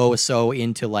get so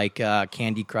into like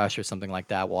Candy Crush or something like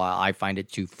that, while I find it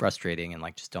too frustrating and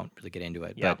like just don't really get into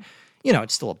it. Yeah. But you know,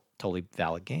 it's still a totally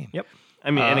valid game. Yep.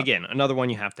 I mean, and again, another one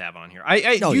you have to have on here.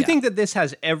 I Oh, do yeah. think that this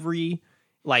has every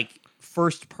like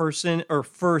first person or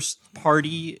first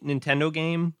party Nintendo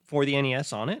game for the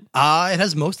NES on it? It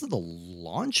has most of the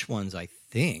launch ones, I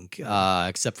think,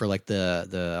 except for like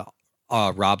the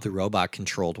Rob the Robot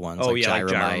controlled ones, like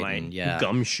Gyromite and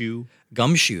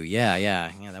Gumshoe.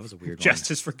 Yeah, that was a weird one.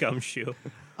 Justice for Gumshoe.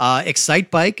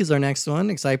 Excite Bike is our next one.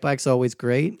 Excite Bike's always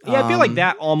great. Yeah, I feel like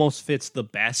that almost fits the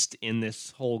best in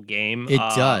this whole game. It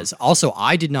does. Also,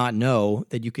 I did not know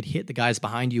that you could hit the guys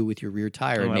behind you with your rear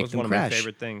tire and make them crash. That was one of my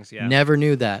favorite things, yeah. Never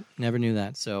knew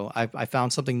that. So I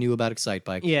found something new about Excite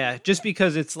Bike. Yeah, just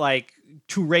because it's like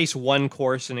to race one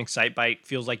course in Excite Bike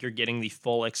feels like you're getting the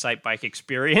full Excite Bike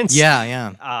experience.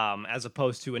 Yeah. As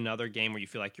opposed to another game where you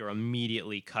feel like you're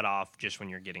immediately cut off just when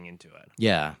you're getting into it.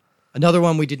 Yeah. Another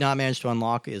one we did not manage to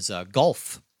unlock is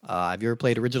Golf. Have you ever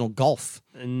played original Golf?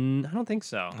 I don't think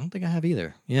so. I don't think I have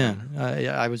either. Yeah,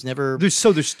 I was never.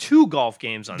 There's two golf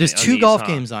games on. There's two golf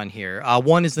games on here.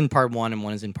 One is in part 1 and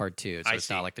one is in part 2. So it's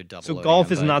not like they're double. So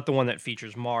Golf is not the one that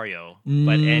features Mario,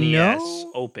 but NES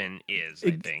Open is.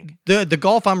 I think the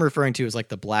golf I'm referring to is like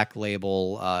the Black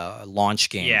Label launch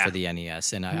game for the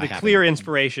NES, and the clear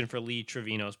inspiration for Lee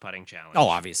Trevino's putting challenge. Oh,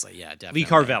 obviously, yeah, definitely.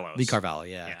 Lee Carvalho,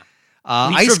 yeah.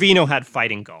 Lee Trevino had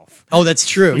fighting golf. Oh, that's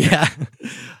true. Yeah.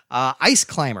 Ice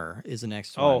Climber is the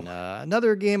next one.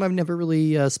 Another game I've never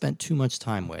really spent too much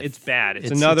time with. It's bad.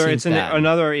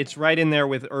 It's right in there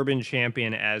with Urban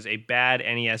Champion as a bad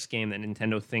NES game that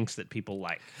Nintendo thinks that people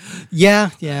like.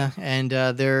 Yeah, and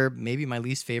they're maybe my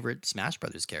least favorite Smash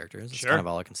Brothers characters. That's kind of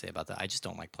all I can say about that. I just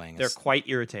don't like playing. They're quite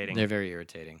irritating. They're very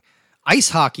irritating. Ice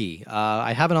Hockey.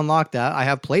 I haven't unlocked that. I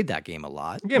have played that game a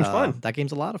lot. The game's fun. That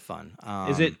game's a lot of fun.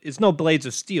 It's no Blades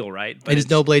of Steel, right? But it is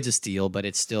no Blades of Steel, but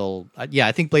it's still...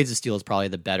 I think Blades of Steel is probably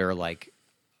the better, like,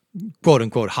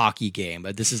 quote-unquote hockey game,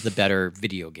 but this is the better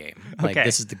video game. Like,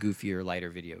 this is the goofier,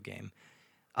 lighter video game.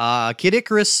 Kid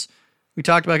Icarus... We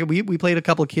talked about it. We played a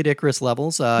couple of Kid Icarus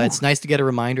levels. It's nice to get a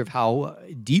reminder of how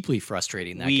deeply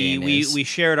frustrating that game is. We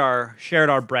shared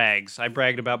our brags. I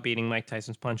bragged about beating Mike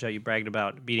Tyson's Punch-Out. You bragged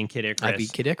about beating Kid Icarus. I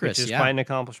beat Kid Icarus, which is quite an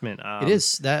accomplishment. It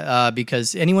is that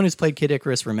because anyone who's played Kid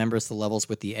Icarus remembers the levels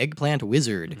with the Eggplant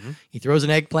Wizard. Mm-hmm. He throws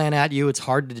an eggplant at you. It's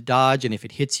hard to dodge, and if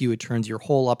it hits you, it turns your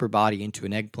whole upper body into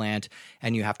an eggplant,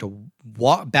 and you have to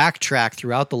backtrack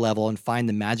throughout the level and find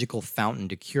the magical fountain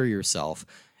to cure yourself.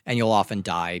 And you'll often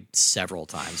die several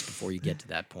times before you get to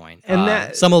that point.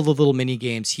 And some of the little mini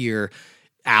games here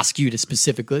ask you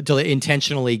to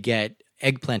intentionally get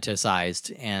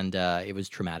eggplanticized, and it was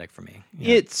traumatic for me.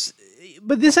 Yeah.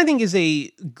 But this I think is a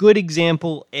good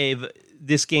example of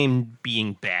this game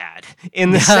being bad in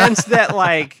the sense that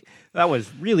like. That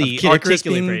was really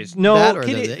articulate phrase. No,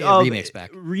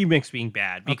 remix being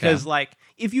bad because like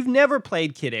if you've never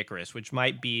played Kid Icarus, which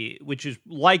is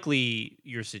likely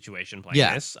your situation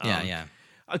playing this.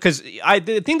 Because I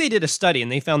think they did a study and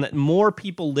they found that more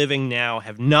people living now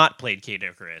have not played Kid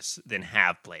Icarus than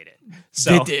have played it.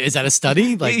 So is that a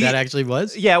study? Like that actually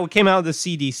was? Yeah, it came out of the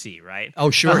CDC, right?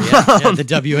 Oh, sure. Yeah,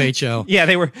 the WHO. Yeah,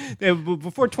 they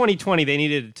before 2020. They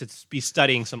needed to be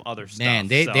studying some other stuff. Man,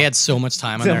 they had so much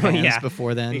time on their hands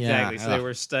before then. Exactly. Yeah. So they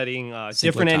were studying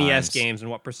different NES games and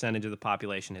what percentage of the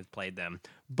population has played them.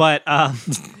 But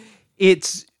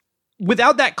it's.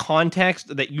 Without that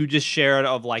context that you just shared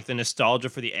of like the nostalgia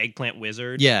for the Eggplant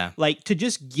Wizard, like to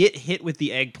just get hit with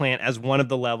the eggplant as one of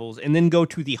the levels and then go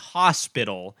to the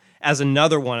hospital as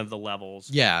another one of the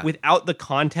levels, without the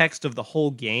context of the whole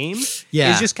game,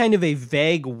 is just kind of a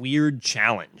vague, weird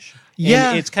challenge.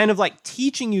 And it's kind of like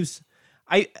teaching you.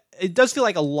 It does feel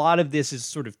like a lot of this is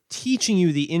sort of teaching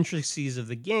you the intricacies of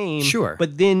the game,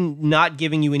 but then not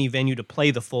giving you any venue to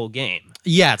play the full game.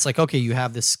 Yeah, it's like, okay, you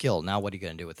have this skill. Now what are you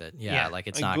going to do with it? Yeah, like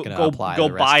it's not going to apply. Go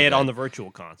buy it on the virtual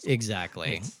console.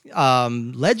 Exactly.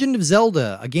 Legend of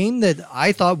Zelda, a game that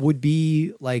I thought would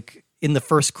be like in the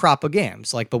first crop of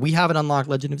games, but we haven't unlocked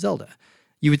Legend of Zelda.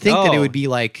 You would think that it would be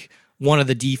like one of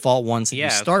the default ones that you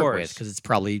start with because it's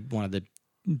probably one of the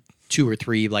 2 or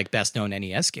 3 like best known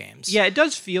NES games. Yeah, it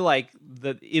does feel like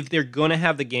that if they're gonna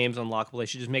have the games unlockable, they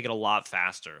should just make it a lot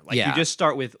faster. Like you just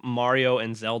start with Mario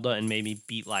and Zelda and maybe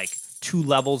beat like 2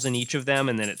 levels in each of them,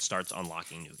 and then it starts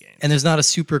unlocking new games. And there's not a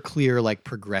super clear like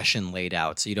progression laid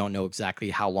out, so you don't know exactly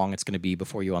how long it's going to be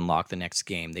before you unlock the next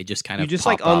game. They just kind of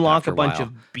like unlock a bunch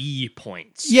of B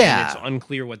points. Yeah, and it's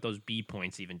unclear what those B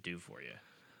points even do for you.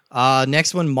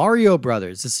 Next one, Mario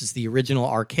Brothers. This is the original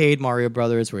arcade Mario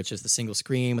Brothers, where it's just a single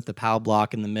screen with the POW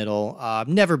block in the middle. I've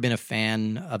never been a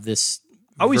fan of this.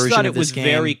 I always thought it was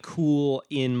very cool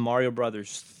in Mario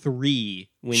Brothers 3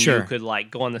 when you could like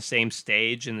go on the same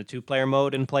stage in the 2-player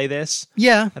mode and play this.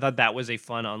 Yeah, I thought that was a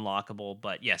fun unlockable.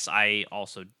 But yes, I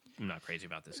also not crazy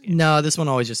about this game. No, this one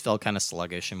always just felt kind of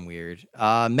sluggish and weird.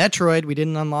 Metroid, we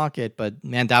didn't unlock it, but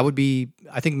man, I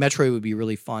think Metroid would be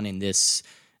really fun in this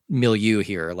milieu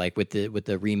here, like with the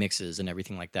remixes and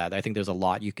everything like that. I think there's a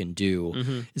lot you can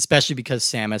do, especially because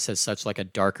Samus has such like a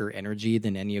darker energy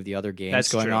than any of the other games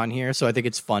That's going true. on here. So I think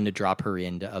it's fun to drop her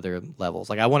into other levels.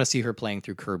 Like I want to see her playing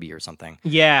through Kirby or something.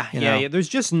 Yeah, You know? yeah. There's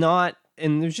just not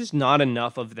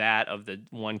enough of that of the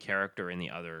one character in the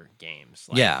other games.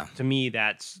 Like, Yeah. to me,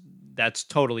 that's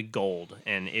totally gold.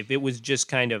 And if it was just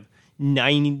kind of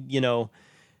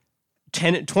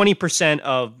 20%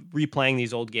 of replaying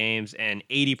these old games and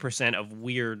 80% of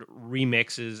weird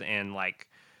remixes and like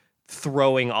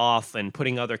throwing off and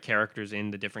putting other characters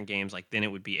in the different games, like then it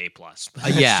would be A+.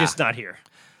 But Yeah. it's just not here.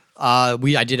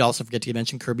 I did also forget to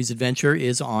mention Kirby's Adventure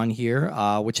is on here,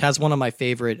 which has one of my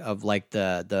favorite of like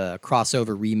the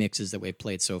crossover remixes that we've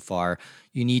played so far.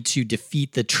 You need to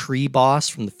defeat the tree boss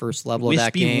from the first level of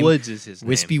that Wispy game. Woods is his name.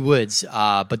 Wispy Woods.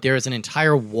 But there is an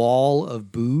entire wall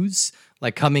of booze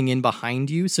like coming in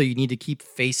behind you, so you need to keep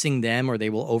facing them or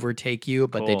they will overtake you.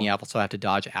 But then Cool. you also have to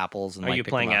dodge apples and Are like you pick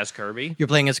playing them up. as Kirby? You're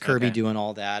playing as Kirby Okay. doing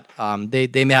all that.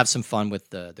 They may have some fun with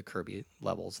the Kirby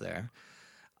levels there.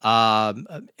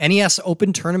 NES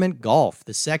Open Tournament Golf,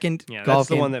 the second Yeah, golf that's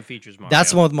the game. one that features Mario.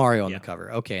 That's the one with Mario on Yeah. the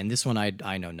cover. Okay, and this one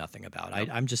I know nothing about.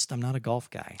 I'm not a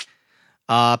golf guy.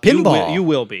 You Pinball. you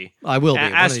will be. I will be.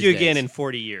 one of Ask these you again days. in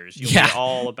 40 years. You'll Yeah. be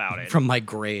all about it. From my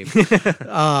grave.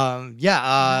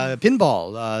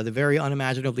 Pinball, the very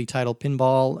unimaginably titled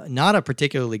Pinball. Not a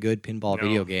particularly good pinball No,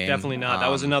 video game. Definitely not. That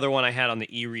was another one I had on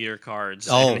the e-reader cards.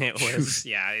 Oh, and it was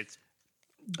it's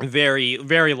very,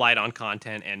 very light on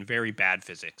content and very bad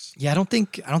physics. Yeah, I don't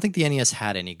think the NES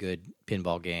had any good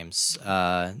pinball games.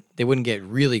 They wouldn't get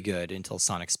really good until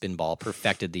Sonic Spinball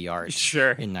perfected the art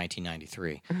Sure. in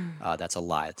 1993. That's a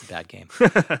lie. It's a bad game.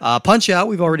 Punch Out,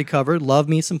 we've already covered. Love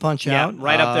me some Punch Yeah, Out.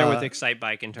 right up there with Excite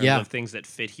Bike in terms yeah. of things that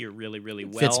fit here really, really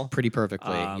well. Fits pretty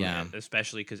perfectly. Yeah.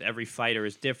 Especially because every fighter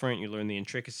is different. You learn the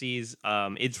intricacies.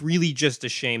 It's really just a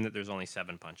shame that there's only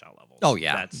 7 Punch-Out levels. Oh,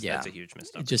 yeah, That's yeah. a huge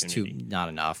missed Just opportunity. not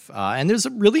enough. And there's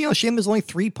really a shame there's only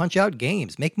 3 Punch Out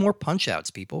games. Make more Punch Outs,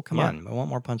 people. Come Yeah. on. I want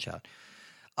more Punch Out.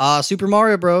 Super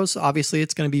Mario Bros. Obviously,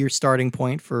 it's going to be your starting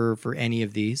point for any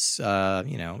of these.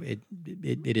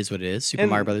 It is what it is. Super And-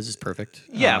 Mario Brothers is perfect.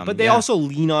 Yeah, but they also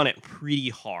lean on it pretty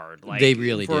hard. Like They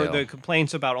really for do. the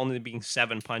complaints about only being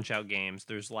 7 Punch-Out games,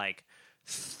 there's like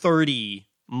 30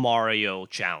 Mario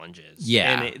challenges.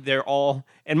 Yeah. And they're all...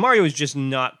 And Mario is just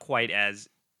not quite as...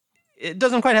 It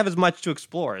doesn't quite have as much to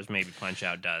explore as maybe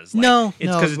Punch-Out does. Like, No, it's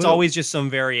no, because it's but- always just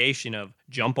some variation of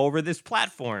jump over this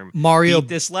platform, Mario beat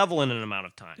this level in an amount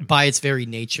of time. by its very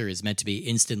nature is meant to be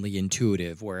instantly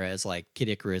intuitive, whereas like Kid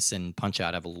Icarus and Punch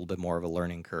Out have a little bit more of a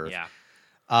learning curve.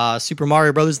 Yeah. Super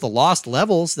Mario Brothers: The Lost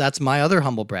Levels. That's my other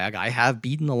humble brag. I have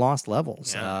beaten the Lost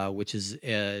Levels, Yeah. which is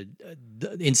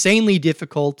insanely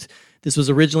difficult. This was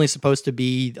originally supposed to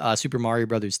be Super Mario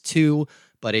Brothers 2,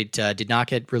 but it did not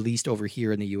get released over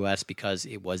here in the U.S. because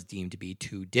it was deemed to be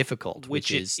too difficult,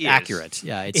 which it is is. accurate.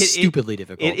 Yeah, it's It- stupidly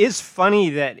difficult. It is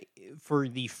funny that for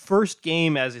the first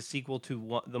game as a sequel to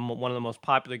one of the most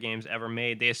popular games ever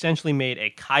made, they essentially made a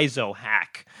Kaizo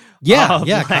hack.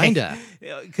 Yeah, kinda.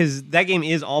 Because that game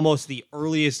is almost the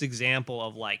earliest example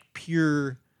of like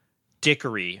pure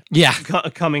dickery Yeah.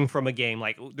 coming from a game.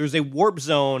 Like there's a warp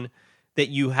zone that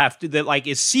you have to that like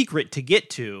is secret to get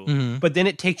to, but then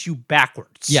it takes you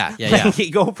backwards. Yeah, yeah, Like, yeah.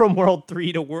 you go from world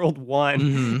 3 to world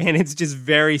 1, and it's just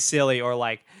very silly. Or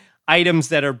like items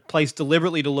that are placed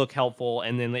deliberately to look helpful,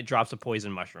 and then it drops a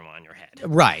poison mushroom on your head.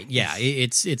 Right. Yeah.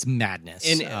 It's madness.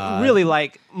 And really,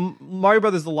 like Mario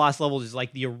Brothers: The Lost Levels is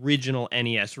like the original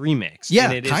NES remix. yeah,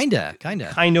 and it is kinda.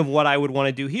 kind of what I would want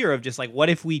to do here. Of just like, what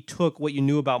if we took what you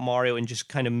knew about Mario and just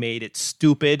kind of made it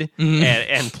stupid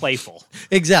and playful?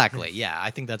 Exactly. Yeah,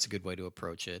 I think that's a good way to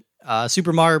approach it.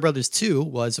 Super Mario Brothers 2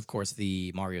 was, of course,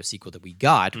 the Mario sequel that we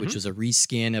got, which was a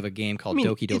reskin of a game called I mean,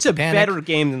 Doki Doki it's a Panic. better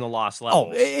game than The Lost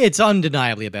Levels. Oh, it's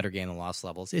undeniably a better game than Lost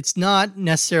Levels. It's not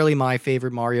necessarily my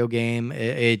favorite Mario game.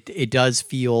 It does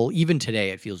feel, even today,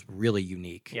 it feels really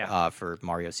unique Yeah. for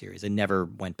Mario series. It never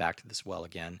went back to this well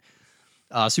again.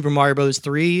 Super Mario Brothers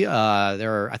 3,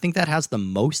 I think that has the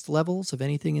most levels of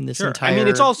anything in this Sure. entire I mean,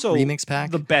 it's also remix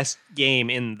pack. the best game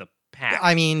in the pack.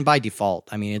 I mean, by default.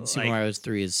 I mean, Super Like- Mario Bros.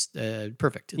 3 is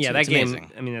perfect. It's, yeah, that it's game.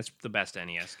 amazing. I mean, that's the best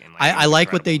NES game. I it's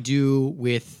like what they incredible. do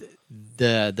with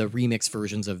the remix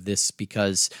versions of this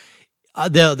because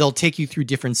they'll take you through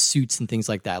different suits and things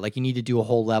like that. Like you need to do a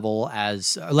whole level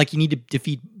as like you need to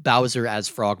defeat Bowser as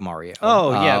Frog Mario.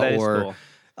 Oh yeah, that is or, cool.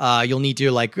 You'll need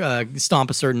to like stomp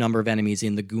a certain number of enemies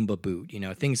in the Goomba boot. You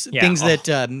know, things Yeah,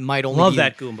 that might only Love be,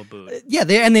 that Goomba boot.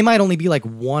 they might only be like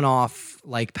one-off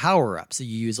like power-ups that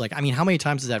you use. Like, I mean, how many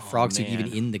times is that frog suit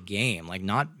even in the game? Like,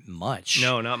 not much.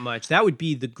 No, not much. That would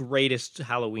be the greatest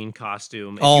Halloween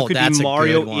costume. If Oh, you could that's be a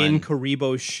Mario good one. in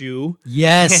Karibo's shoe.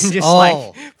 Yes. And just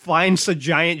like finds a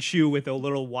giant shoe with a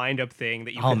little wind-up thing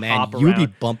that you can hop around. You'd be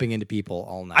bumping into people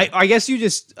all night. I guess you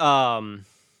just you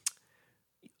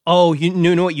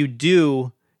know what you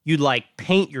do? You'd like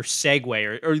paint your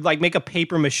Segway or like make a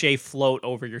paper mache float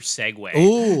over your Segway.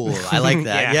 Ooh, I like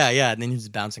that. Yeah. yeah. And then you're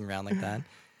just bouncing around like that.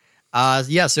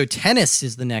 So tennis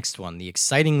is the next one, the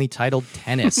excitingly titled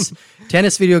Tennis.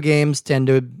 Tennis video games tend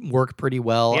to work pretty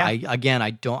well. Yeah.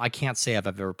 I can't say I've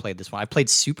ever played this one. I played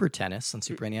Super Tennis on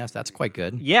Super NES. That's quite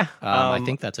good. Yeah. I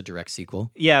think that's a direct sequel.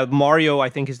 Yeah, Mario, I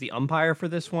think, is the umpire for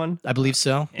this one. I believe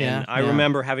so. And I yeah.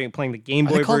 remember playing the Game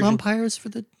Are Boy they called version. umpires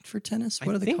for tennis?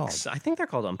 What are they called? I think they're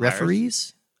called umpires.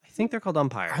 Referees? I think they're called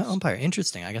umpires. Umpire.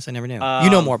 Interesting. I guess I never knew. You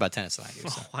know more about tennis than I do.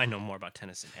 So. Oh, I know more about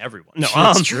tennis than everyone. No,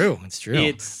 It's true. It's true.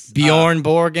 It's Bjorn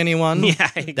Borg, anyone? Yeah,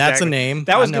 exactly. That's a name.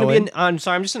 That was going to to be I'm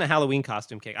sorry, I'm just in a Halloween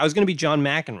costume kick. I was going to be John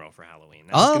McEnroe for Halloween.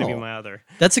 That was going to be my other.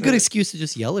 That's a good excuse to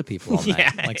just yell at people all night.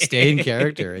 Yeah. Like stay in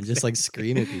character and just like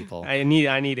scream at people. I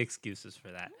need excuses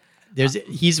for that. This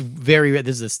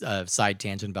is a side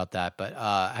tangent about that, but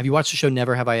have you watched the show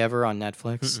Never Have I Ever on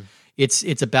Netflix?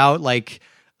 It's about like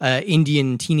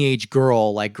Indian teenage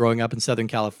girl like growing up in Southern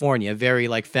California, very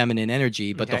like feminine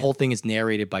energy, but the whole thing is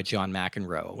narrated by John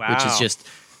McEnroe, which is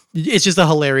it's just a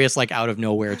hilarious like out of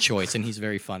nowhere choice, and he's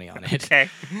very funny on it. Okay.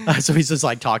 So he's just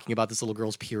like talking about this little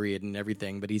girl's period and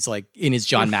everything, but he's like in his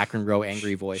John McEnroe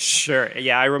angry voice. Sure.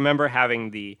 Yeah, I remember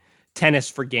having the Tennis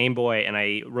for Game Boy, and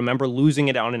I remember losing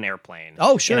it on an airplane.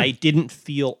 Oh, sure. And I didn't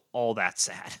feel all that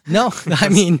sad. No, I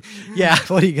mean, yeah,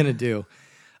 what are you going to do?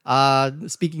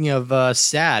 Speaking of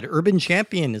sad, Urban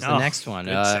Champion is the next one.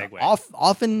 Good segue.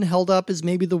 Often held up as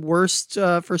maybe the worst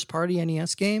first-party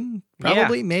NES game.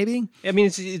 Probably, maybe. I mean,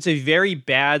 it's a very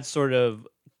bad sort of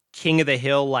King of the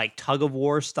Hill, like tug of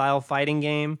war style fighting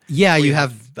game. Yeah, you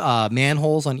have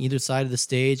manholes on either side of the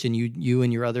stage, and you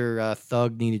and your other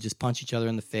thug need to just punch each other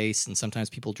in the face, and sometimes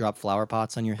people drop flower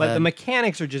pots on your But head. the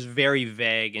mechanics are just very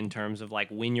vague in terms of like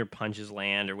when your punches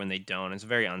land or when they don't. It's a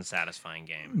very unsatisfying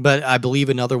game. But I believe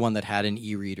another one that had an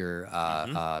e-reader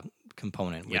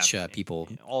component, which people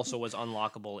It also was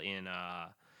unlockable in.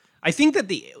 I think that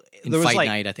in there was Fight like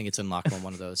Night, I think it's unlockable in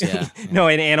one of those. Yeah. no,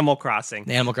 in Animal Crossing.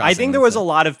 Animal Crossing. I think there was a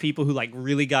lot of people who like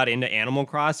really got into Animal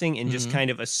Crossing and just kind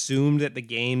of assumed that the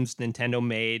games Nintendo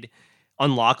made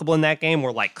unlockable in that game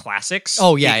were like classics.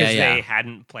 Oh, yeah, because yeah. they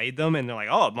hadn't played them, and they're like,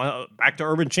 "Oh, back to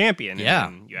Urban Champion." Yeah.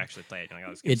 And then you actually play it. And you're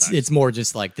like, oh, this game It's more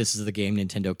just like this is the game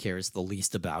Nintendo cares the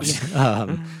least about.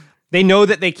 They know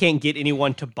that they can't get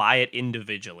anyone to buy it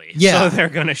individually, Yeah. so they're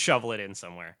gonna shovel it in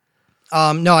somewhere.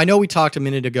 No, I know we talked a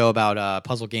minute ago about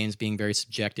puzzle games being very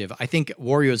subjective. I think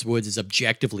Wario's Woods is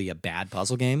objectively a bad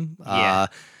puzzle game. Yeah.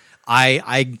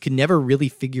 I could never really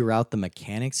figure out the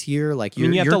mechanics here. Like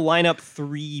You have to line up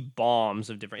 3 bombs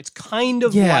of different. It's kind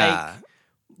of like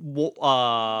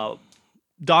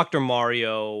Dr.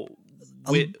 Mario.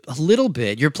 A little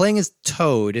bit. You're playing as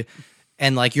Toad,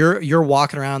 and like you're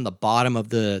walking around the bottom of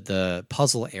the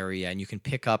puzzle area, and you can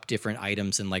pick up different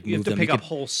items and like You move have to them. pick up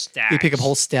whole stacks. You pick up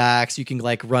whole stacks. You can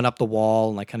like run up the wall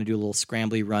and like kind of do a little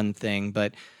scrambly run thing.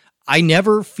 But I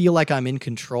never feel like I'm in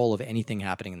control of anything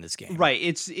happening in this game. Right.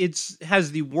 It's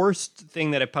has the worst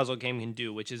thing that a puzzle game can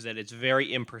do, which is that it's very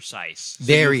imprecise. So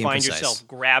Very you find imprecise. yourself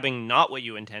grabbing not what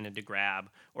you intended to grab,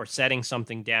 or setting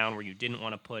something down where you didn't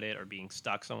want to put it, or being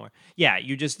stuck somewhere. Yeah,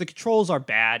 the controls are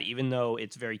bad, even though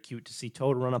it's very cute to see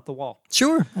Toad run up the wall.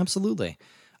 Sure, absolutely.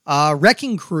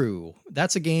 Wrecking Crew.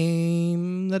 That's a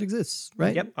game that exists,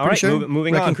 right? Yep. All Pretty right, sure?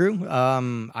 moving Wrecking on. Crew.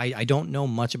 I don't know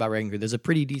much about Wrecking Crew. There's a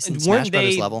pretty decent And Smash weren't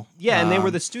Brothers they- level. Yeah, and they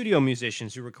were the studio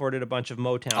musicians who recorded a bunch of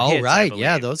Motown Oh, hits. I right.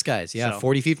 Yeah, believe. those guys. Yeah, So-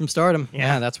 40 Feet from Stardom. Yeah.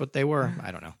 Yeah, that's what they were.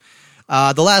 I don't know.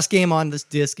 The last game on this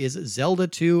disc is Zelda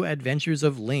 2: Adventures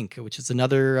of Link, which is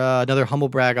another humble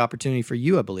brag opportunity for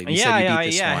you, I believe. You said you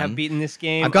beat this I one. have beaten this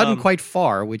game. I've gotten quite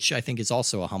far, which I think is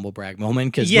also a humble brag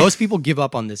moment because Yeah. most people give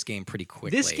up on this game pretty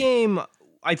quickly. This game,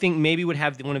 I think, maybe would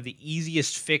have one of the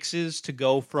easiest fixes to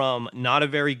go from not a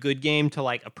very good game to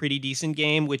like a pretty decent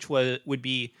game, which would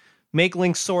be make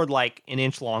Link's sword like an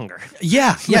inch longer.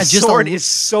 Yeah, The just sword is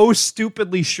so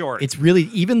stupidly short. It's really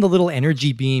even the little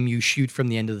energy beam you shoot from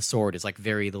the end of the sword is like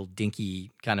very little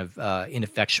dinky kind of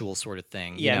ineffectual sort of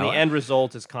thing. yeah, you know? and the end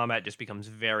result is combat just becomes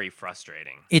very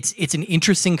frustrating. It's an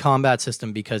interesting combat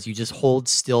system because you just hold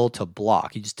still to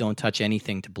block. You just don't touch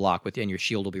anything to block with, and your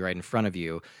shield will be right in front of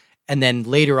you. And then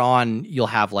later on, you'll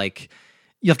have like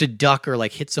you have to duck or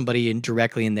like hit somebody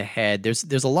directly in the head.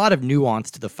 There's a lot of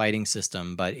nuance to the fighting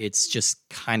system, but it's just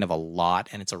kind of a lot,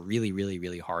 and it's a really, really,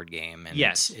 really hard game. And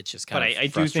Yes, it's just kind but of I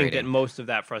do think that most of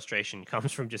that frustration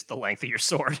comes from just the length of your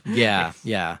sword. Yeah.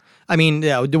 I mean,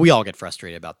 yeah, we all get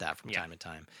frustrated about that from time to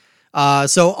time.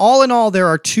 So all in all, there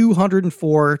are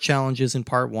 204 challenges in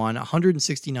part 1,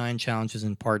 169 challenges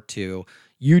in part 2.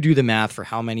 You do the math for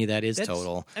how many that is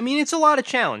total. I mean, it's a lot of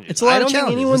challenges. It's a lot of I don't challenges.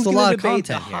 think anyone's It's a going lot to of debate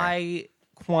the content here. high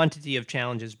quantity of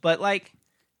challenges, but like,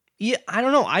 yeah, I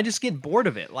don't know. I just get bored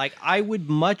of it. Like, I would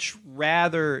much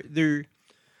rather there's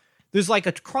like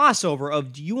a crossover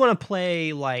of, do you want to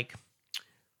play like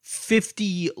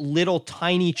 50 little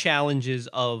tiny challenges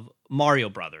of Mario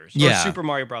Brothers or Super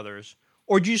Mario Brothers,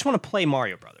 or do you just want to play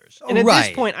Mario Brothers? And at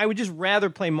this point, I would just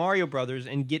rather play Mario Brothers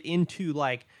and get into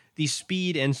like the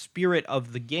speed and spirit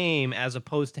of the game, as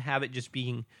opposed to have it just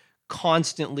being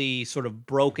constantly sort of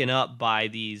broken up by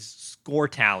these score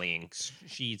tallying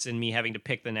sheets and me having to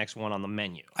pick the next one on the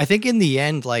menu. I think in the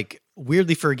end, like,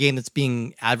 weirdly, for a game that's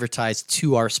being advertised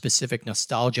to our specific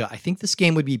nostalgia, I think this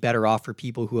game would be better off for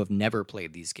people who have never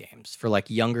played these games, for like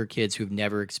younger kids who've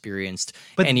never experienced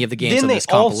any of the games on this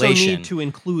compilation. Then they also need to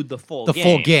include the full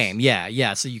game.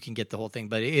 Yeah, so you can get the whole thing.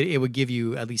 But it would give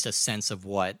you at least a sense of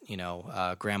what,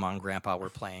 grandma and grandpa were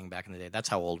playing back in the day. That's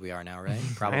how old we are now, right?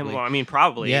 Probably. Well, I mean,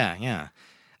 probably. Yeah.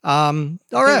 All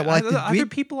right. Well, are there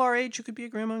people our age who could be a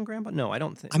grandma and grandpa? No, I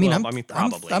don't think.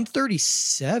 Probably. I'm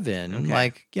 37. Okay.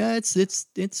 Like, yeah,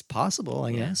 it's possible,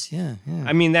 I guess. Yeah.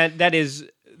 I mean, that is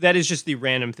just the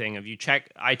random thing of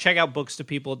I check out books to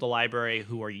people at the library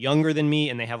who are younger than me,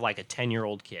 and they have like a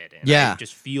 10-year-old kid. And I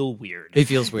just feel weird. It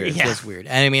feels weird. It feels weird.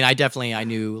 And I mean, I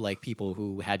knew like people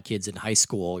who had kids in high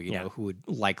school, know, who would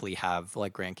likely have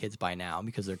like grandkids by now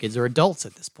because their kids are adults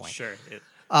at this point. Sure.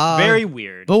 Very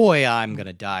weird. Boy, I'm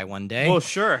gonna die one day. Well,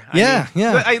 sure. Yeah.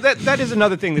 That is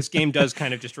another thing this game does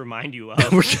kind of just remind you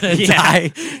of. We're gonna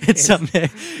die. It's something.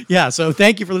 Yeah. So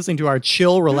thank you for listening to our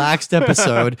chill, relaxed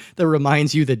episode that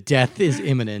reminds you that death is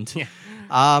imminent. Yeah.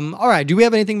 All right. Do we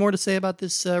have anything more to say about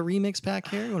this remix pack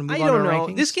here? You want to move on to our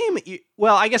rankings? This game.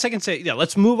 Well, I guess I can say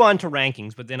let's move on to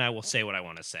rankings, but then I will say what I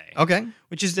want to say. Okay.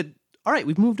 Which is that. All right,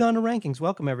 we've moved on to rankings.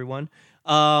 Welcome everyone.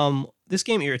 This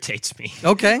game irritates me.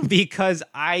 Okay. Because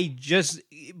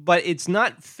but it's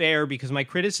not fair because my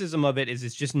criticism of it is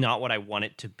it's just not what I want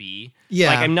it to be. Yeah.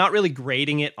 Like, I'm not really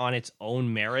grading it on its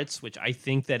own merits, which I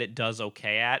think that it does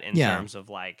okay at in terms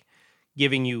of like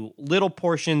giving you little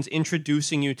portions,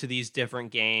 introducing you to these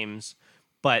different games.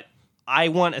 But I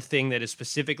want a thing that is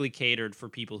specifically catered for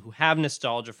people who have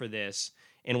nostalgia for this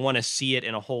and want to see it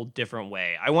in a whole different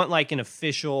way. I want like an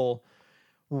official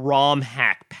ROM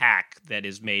hack pack that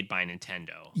is made by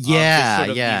Nintendo.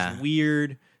 Yeah, These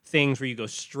weird things where you go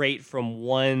straight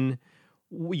from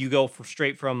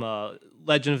straight from a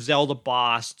Legend of Zelda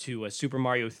boss to a Super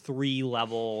Mario 3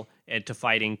 level and to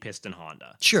fighting Piston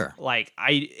Honda. Sure. Like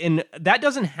and that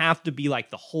doesn't have to be like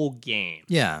the whole game.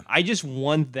 Yeah. I just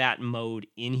want that mode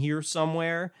in here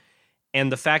somewhere.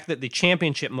 And the fact that the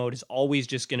championship mode is always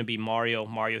just going to be Mario,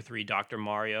 Mario 3, Dr.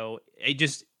 Mario,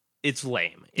 it's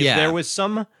lame. If there was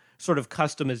some sort of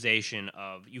customization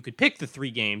of, you could pick the 3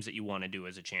 games that you want to do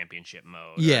as a championship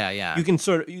mode. Yeah. You can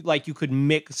you could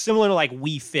mix, similar to like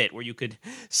Wii Fit, where you could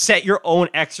set your own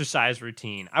exercise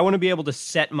routine. I want to be able to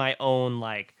set my own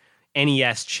like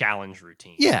NES challenge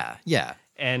routine. Yeah.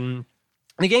 And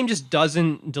the game just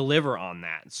doesn't deliver on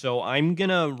that. So I'm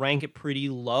going to rank it pretty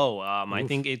low. I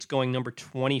think it's going number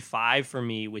 25 for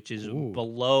me, which is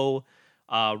below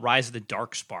Rise of the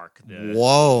Darkspark.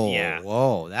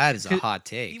 Whoa, that is a hot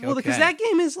take. Well, because that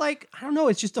game is like, I don't know,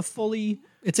 it's just a fully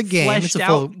it's a game. fleshed It's a out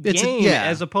full game,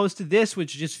 as opposed to this,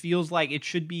 which just feels like it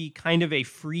should be kind of a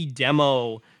free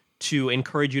demo to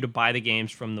encourage you to buy the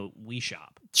games from the Wii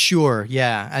Shop. Sure,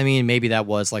 yeah. I mean, maybe that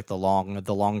was like the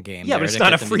long game. Yeah, but it's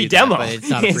not a free demo. But it's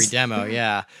not a free demo,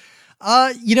 yeah.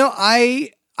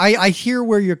 I hear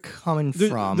where you're coming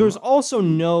from. There's also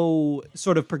no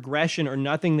sort of progression or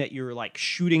nothing that you're like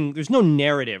shooting. There's no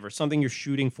narrative or something you're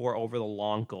shooting for over the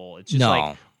long goal. It's just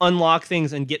like unlock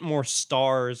things and get more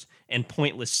stars and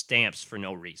pointless stamps for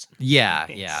no reason. Yeah.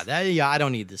 I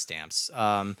don't need the stamps.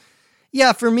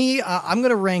 Yeah, for me, I'm going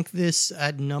to rank this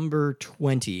at number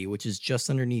 20, which is just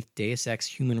underneath Deus Ex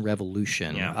Human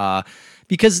Revolution. Yeah.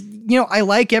 Because, I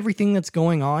like everything that's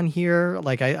going on here.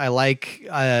 Like, I like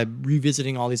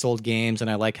revisiting all these old games,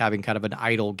 and I like having kind of an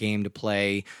idle game to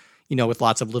play, with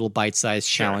lots of little bite-sized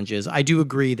challenges. I do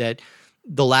agree that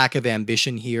the lack of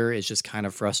ambition here is just kind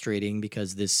of frustrating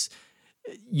because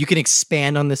you can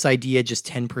expand on this idea just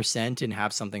 10% and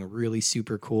have something really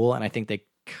super cool. And I think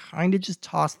kind of just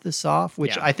tossed this off,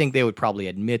 which Yeah. I think they would probably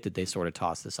admit that they sort of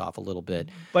tossed this off a little bit.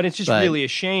 But it's just But- really a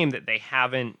shame that they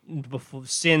haven't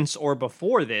since or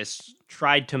before this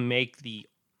tried to make the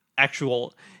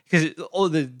actual, because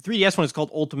the 3DS one is called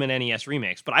Ultimate NES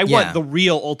Remix, but I Yeah. want the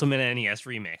real Ultimate NES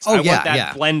Remix. Oh, I yeah, want that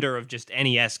yeah. blender of just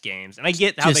NES games, and I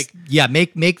get how Just,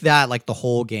 make that like the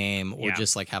whole game, or Yeah.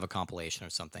 just like have a compilation or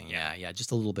something. Yeah. Yeah,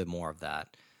 just a little bit more of that.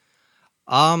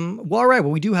 Well, all right.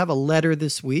 Well, we do have a letter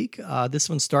this week. This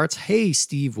one starts, "Hey,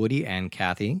 Steve, Woody, and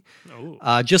Kathy.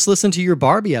 Just listened to your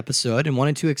Barbie episode and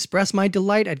wanted to express my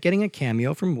delight at getting a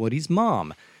cameo from Woody's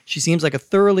mom. She seems like a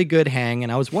thoroughly good hang,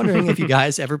 and I was wondering if you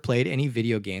guys ever played any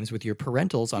video games with your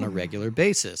parentals on a regular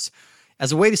basis.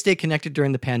 As a way to stay connected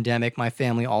during the pandemic, my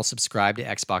family all subscribed to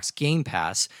Xbox Game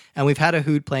Pass, and we've had a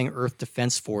hoot playing Earth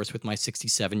Defense Force with my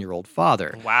 67-year-old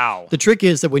father. wow. The trick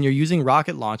is that when you're using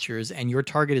rocket launchers and your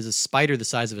target is a spider the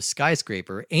size of a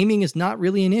skyscraper, aiming is not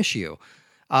really an issue.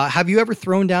 Have you ever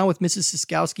thrown down with Mrs.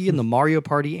 Siskowski in the Mario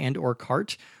Party and or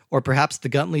Kart? Or perhaps the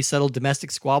Guntley settled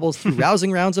domestic squabbles through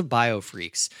rousing rounds of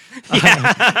Biofreaks?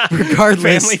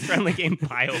 Regardless, Family-friendly game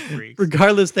Biofreaks.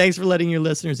 regardless, thanks for letting your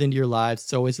listeners into your lives.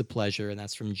 It's always a pleasure. And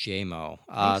that's from JMO.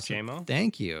 Thanks, JMO.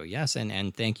 Thank you. Yes.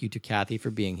 And thank you to Kathy for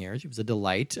being here. She was a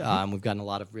delight. We've gotten a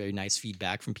lot of very nice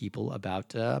feedback from people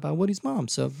about Woody's mom.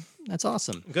 So that's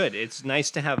awesome. Good. It's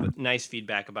nice to have nice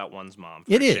feedback about one's mom.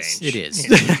 for It a is. change. It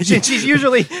is. Yeah. she's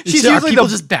usually Are usually people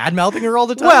the just bad mouthing her all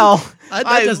the time? Well, that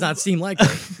I- does not seem like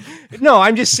her. No,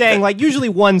 I'm just saying, like, usually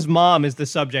one's mom is the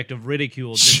subject of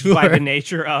ridicule just by Sure. the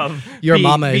nature of Your being-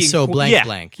 mama is being so qu- blank yeah.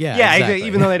 blank. Yeah, Yeah, exactly.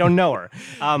 even though they don't know her.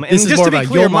 And This is just more to be about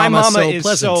clear, your my mama's mama so is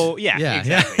pleasant. so Yeah.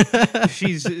 exactly.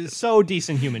 She's a so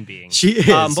decent human being. She is,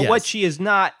 But what yes. she is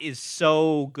not is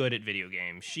so good at video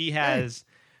games. She has,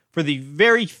 for the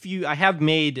very few, I have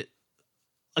made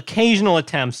occasional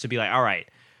attempts to be like, all right,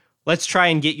 let's try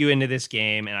and get you into this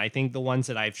game. And I think the ones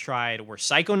that I've tried were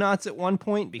Psychonauts at one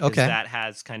point, because Okay. that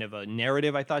has kind of a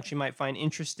narrative I thought she might find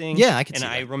interesting. Yeah, I can and see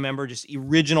I that. remember just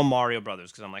original Mario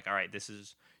Brothers, because I'm like, all right, this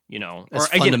is, As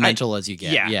fundamental as you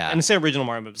get. Yeah. And say original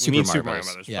Mario Brothers. Super We mean Mario Super Mario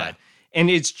Bros. Brothers. Yeah. But, and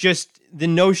it's just the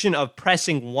notion of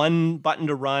pressing one button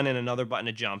to run and another button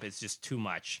to jump is just too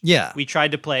much. Yeah. We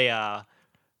tried to play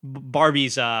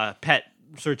Barbie's Pet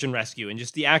Search and Rescue, and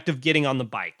just the act of getting on the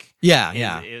bike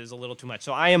Yeah. is a little too much.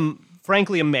 So I am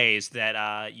frankly amazed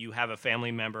that you have a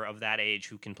family member of that age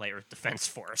who can play Earth Defense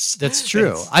Force. That's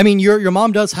true. I mean, your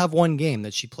mom does have one game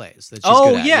that she plays. That she's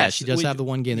good at. Yeah, yes. she does have the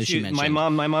one game that she mentioned.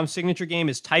 My mom's signature game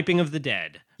is Typing of the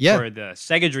Dead Yeah. for the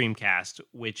Sega Dreamcast,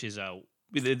 which is a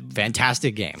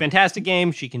Fantastic game. fantastic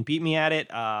game. She can beat me at it.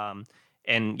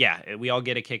 And yeah, we all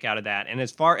get a kick out of that. And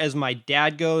as far as my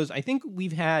dad goes, I think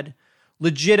we've had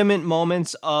legitimate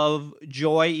moments of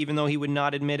joy, even though he would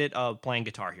not admit it, of playing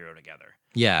Guitar Hero together.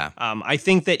 Yeah. I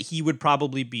think that he would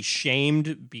probably be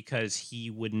shamed because he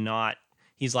would not.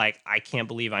 He's like, I can't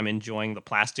believe I'm enjoying the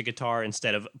plastic guitar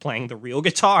instead of playing the real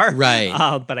guitar. Right.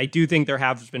 But I do think there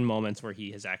have been moments where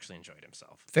he has actually enjoyed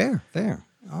himself. Fair.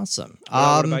 Awesome.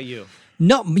 What about you?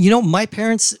 No, my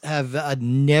parents have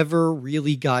never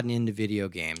really gotten into video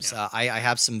games. I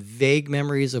have some vague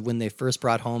memories of when they first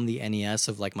brought home the NES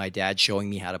of like my dad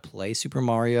showing me how to play Super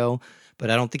Mario,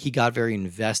 but I don't think he got very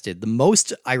invested. The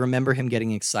most I remember him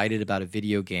getting excited about a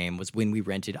video game was when we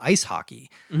rented Ice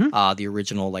Hockey, the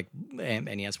original like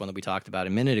NES one that we talked about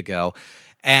a minute ago.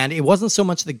 And it wasn't so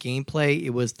much the gameplay,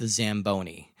 it was the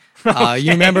Zamboni.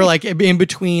 You remember, like, in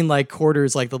between, like,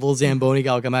 quarters, like, the little Zamboni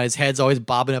guy will come out. His head's always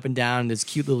bobbing up and down, and there's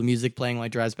cute little music playing while he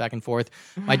drives back and forth.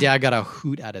 My dad got a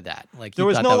hoot out of that. Like, There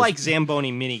was no, like,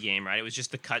 Zamboni minigame, right? It was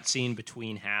just the cutscene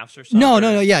between halves or something? No,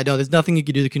 there's nothing you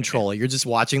could do to control it. You're just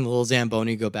watching the little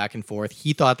Zamboni go back and forth.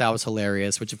 He thought that was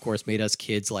hilarious, which, of course, made us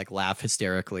kids, like, laugh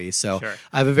hysterically. So Sure.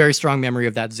 I have a very strong memory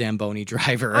of that Zamboni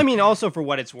driver. I mean, also, for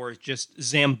what it's worth, just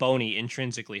Zamboni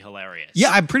intrinsically hilarious.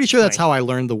 yeah, I'm pretty sure that's how I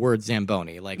learned the word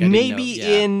Zamboni. Like, I didn't Maybe know,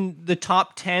 yeah. in the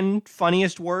top 10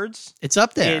 funniest words It's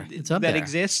up there. It's up that there.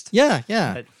 exist. Yeah.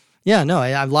 But- Yeah, no, I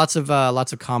have lots of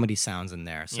comedy sounds in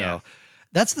there. So Yeah.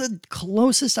 that's the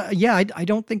closest. I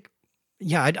don't think.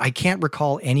 Yeah, I can't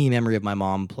recall any memory of my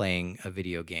mom playing a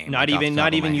video game. Not like, off the even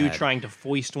top of my you head. trying to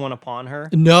foist one upon her.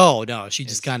 No, she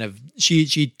just kind of she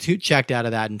checked out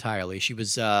of that entirely. She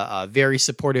was very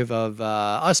supportive of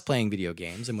us playing video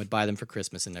games and would buy them for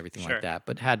Christmas and everything Sure. like that,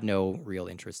 but had no real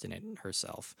interest in it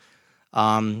herself.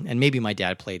 And maybe my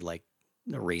dad played like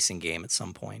a racing game at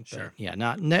some point. But Sure.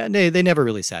 yeah, they never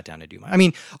really sat down to do much. I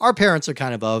mean, our parents are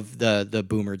kind of the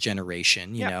boomer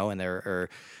generation, you Yeah. know, and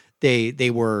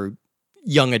they were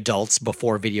young adults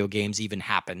before video games even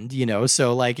happened, you know.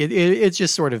 So like it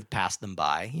just sort of passed them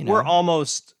by, you know. We're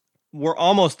almost we're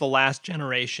almost the last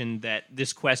generation that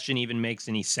this question even makes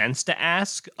any sense to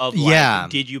ask of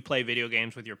did you play video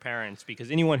games with your parents? Because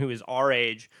anyone who is our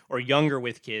age or younger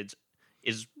with kids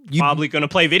is probably going to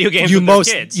play video games with their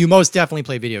kids. You most definitely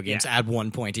play video games at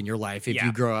one point in your life if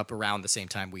you grow up around the same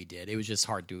time we did. It was just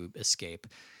hard to escape.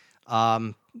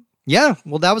 Yeah,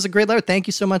 well, that was a great letter. Thank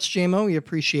you so much, JMO. We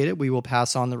appreciate it. We will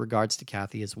pass on the regards to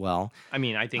Kathy as well. I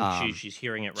mean, I think she's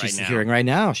hearing it right now. She's hearing right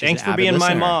now. She's Thanks for being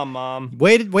my mom.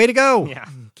 Way to go. Yeah.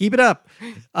 Keep it up.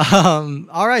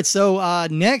 All right, so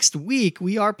next week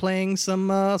we are playing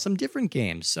some different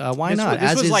games. Why not?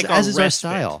 This was as is our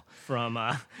style. From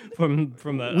a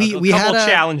We couple had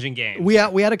challenging games. We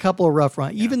had a couple of rough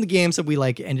runs. Even the games that we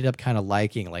ended up kind of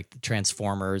liking, like the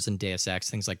Transformers and Deus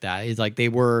Ex, things like that. It's like they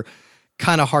were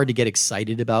kind of hard to get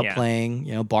excited about playing.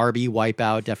 You know, Barbie,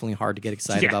 Wipeout, definitely hard to get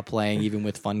excited about playing, even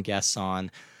with fun guests on.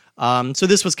 So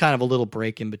this was kind of a little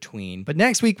break in between. But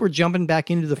next week, we're jumping back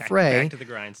into the fray back to the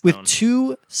grindstone. with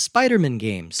 2 Spider-Man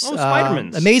games. Oh,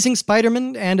 Spider-Man. Amazing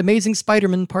Spider-Man and Amazing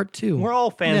Spider-Man Part 2. We're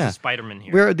all fans of Spider-Man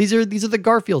here. These are the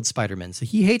Garfield Spider-Mans.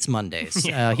 He hates Mondays.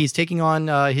 He's taking on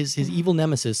his evil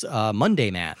nemesis, Monday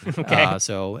Man. Okay.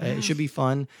 So it should be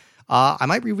fun. I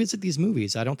might revisit these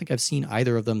movies. I don't think I've seen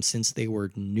either of them since they were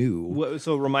new.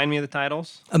 So remind me of the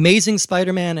titles. Amazing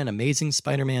Spider-Man and Amazing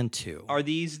Spider-Man 2. Are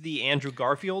these the Andrew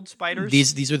Garfield spiders?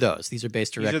 These are those. These are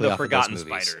based directly off of those movies.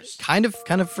 Forgotten spiders. Kind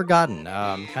of forgotten.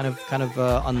 Kind of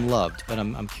unloved. But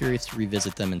I'm curious to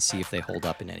revisit them and see if they hold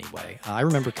up in any way. I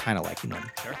remember kind of liking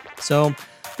them. Sure. So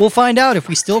we'll find out if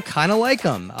we still kind of like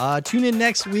them. Tune in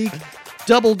next week.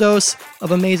 Double dose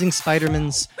of Amazing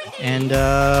Spider-Mans. And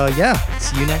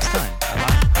see you next time. Bye-bye.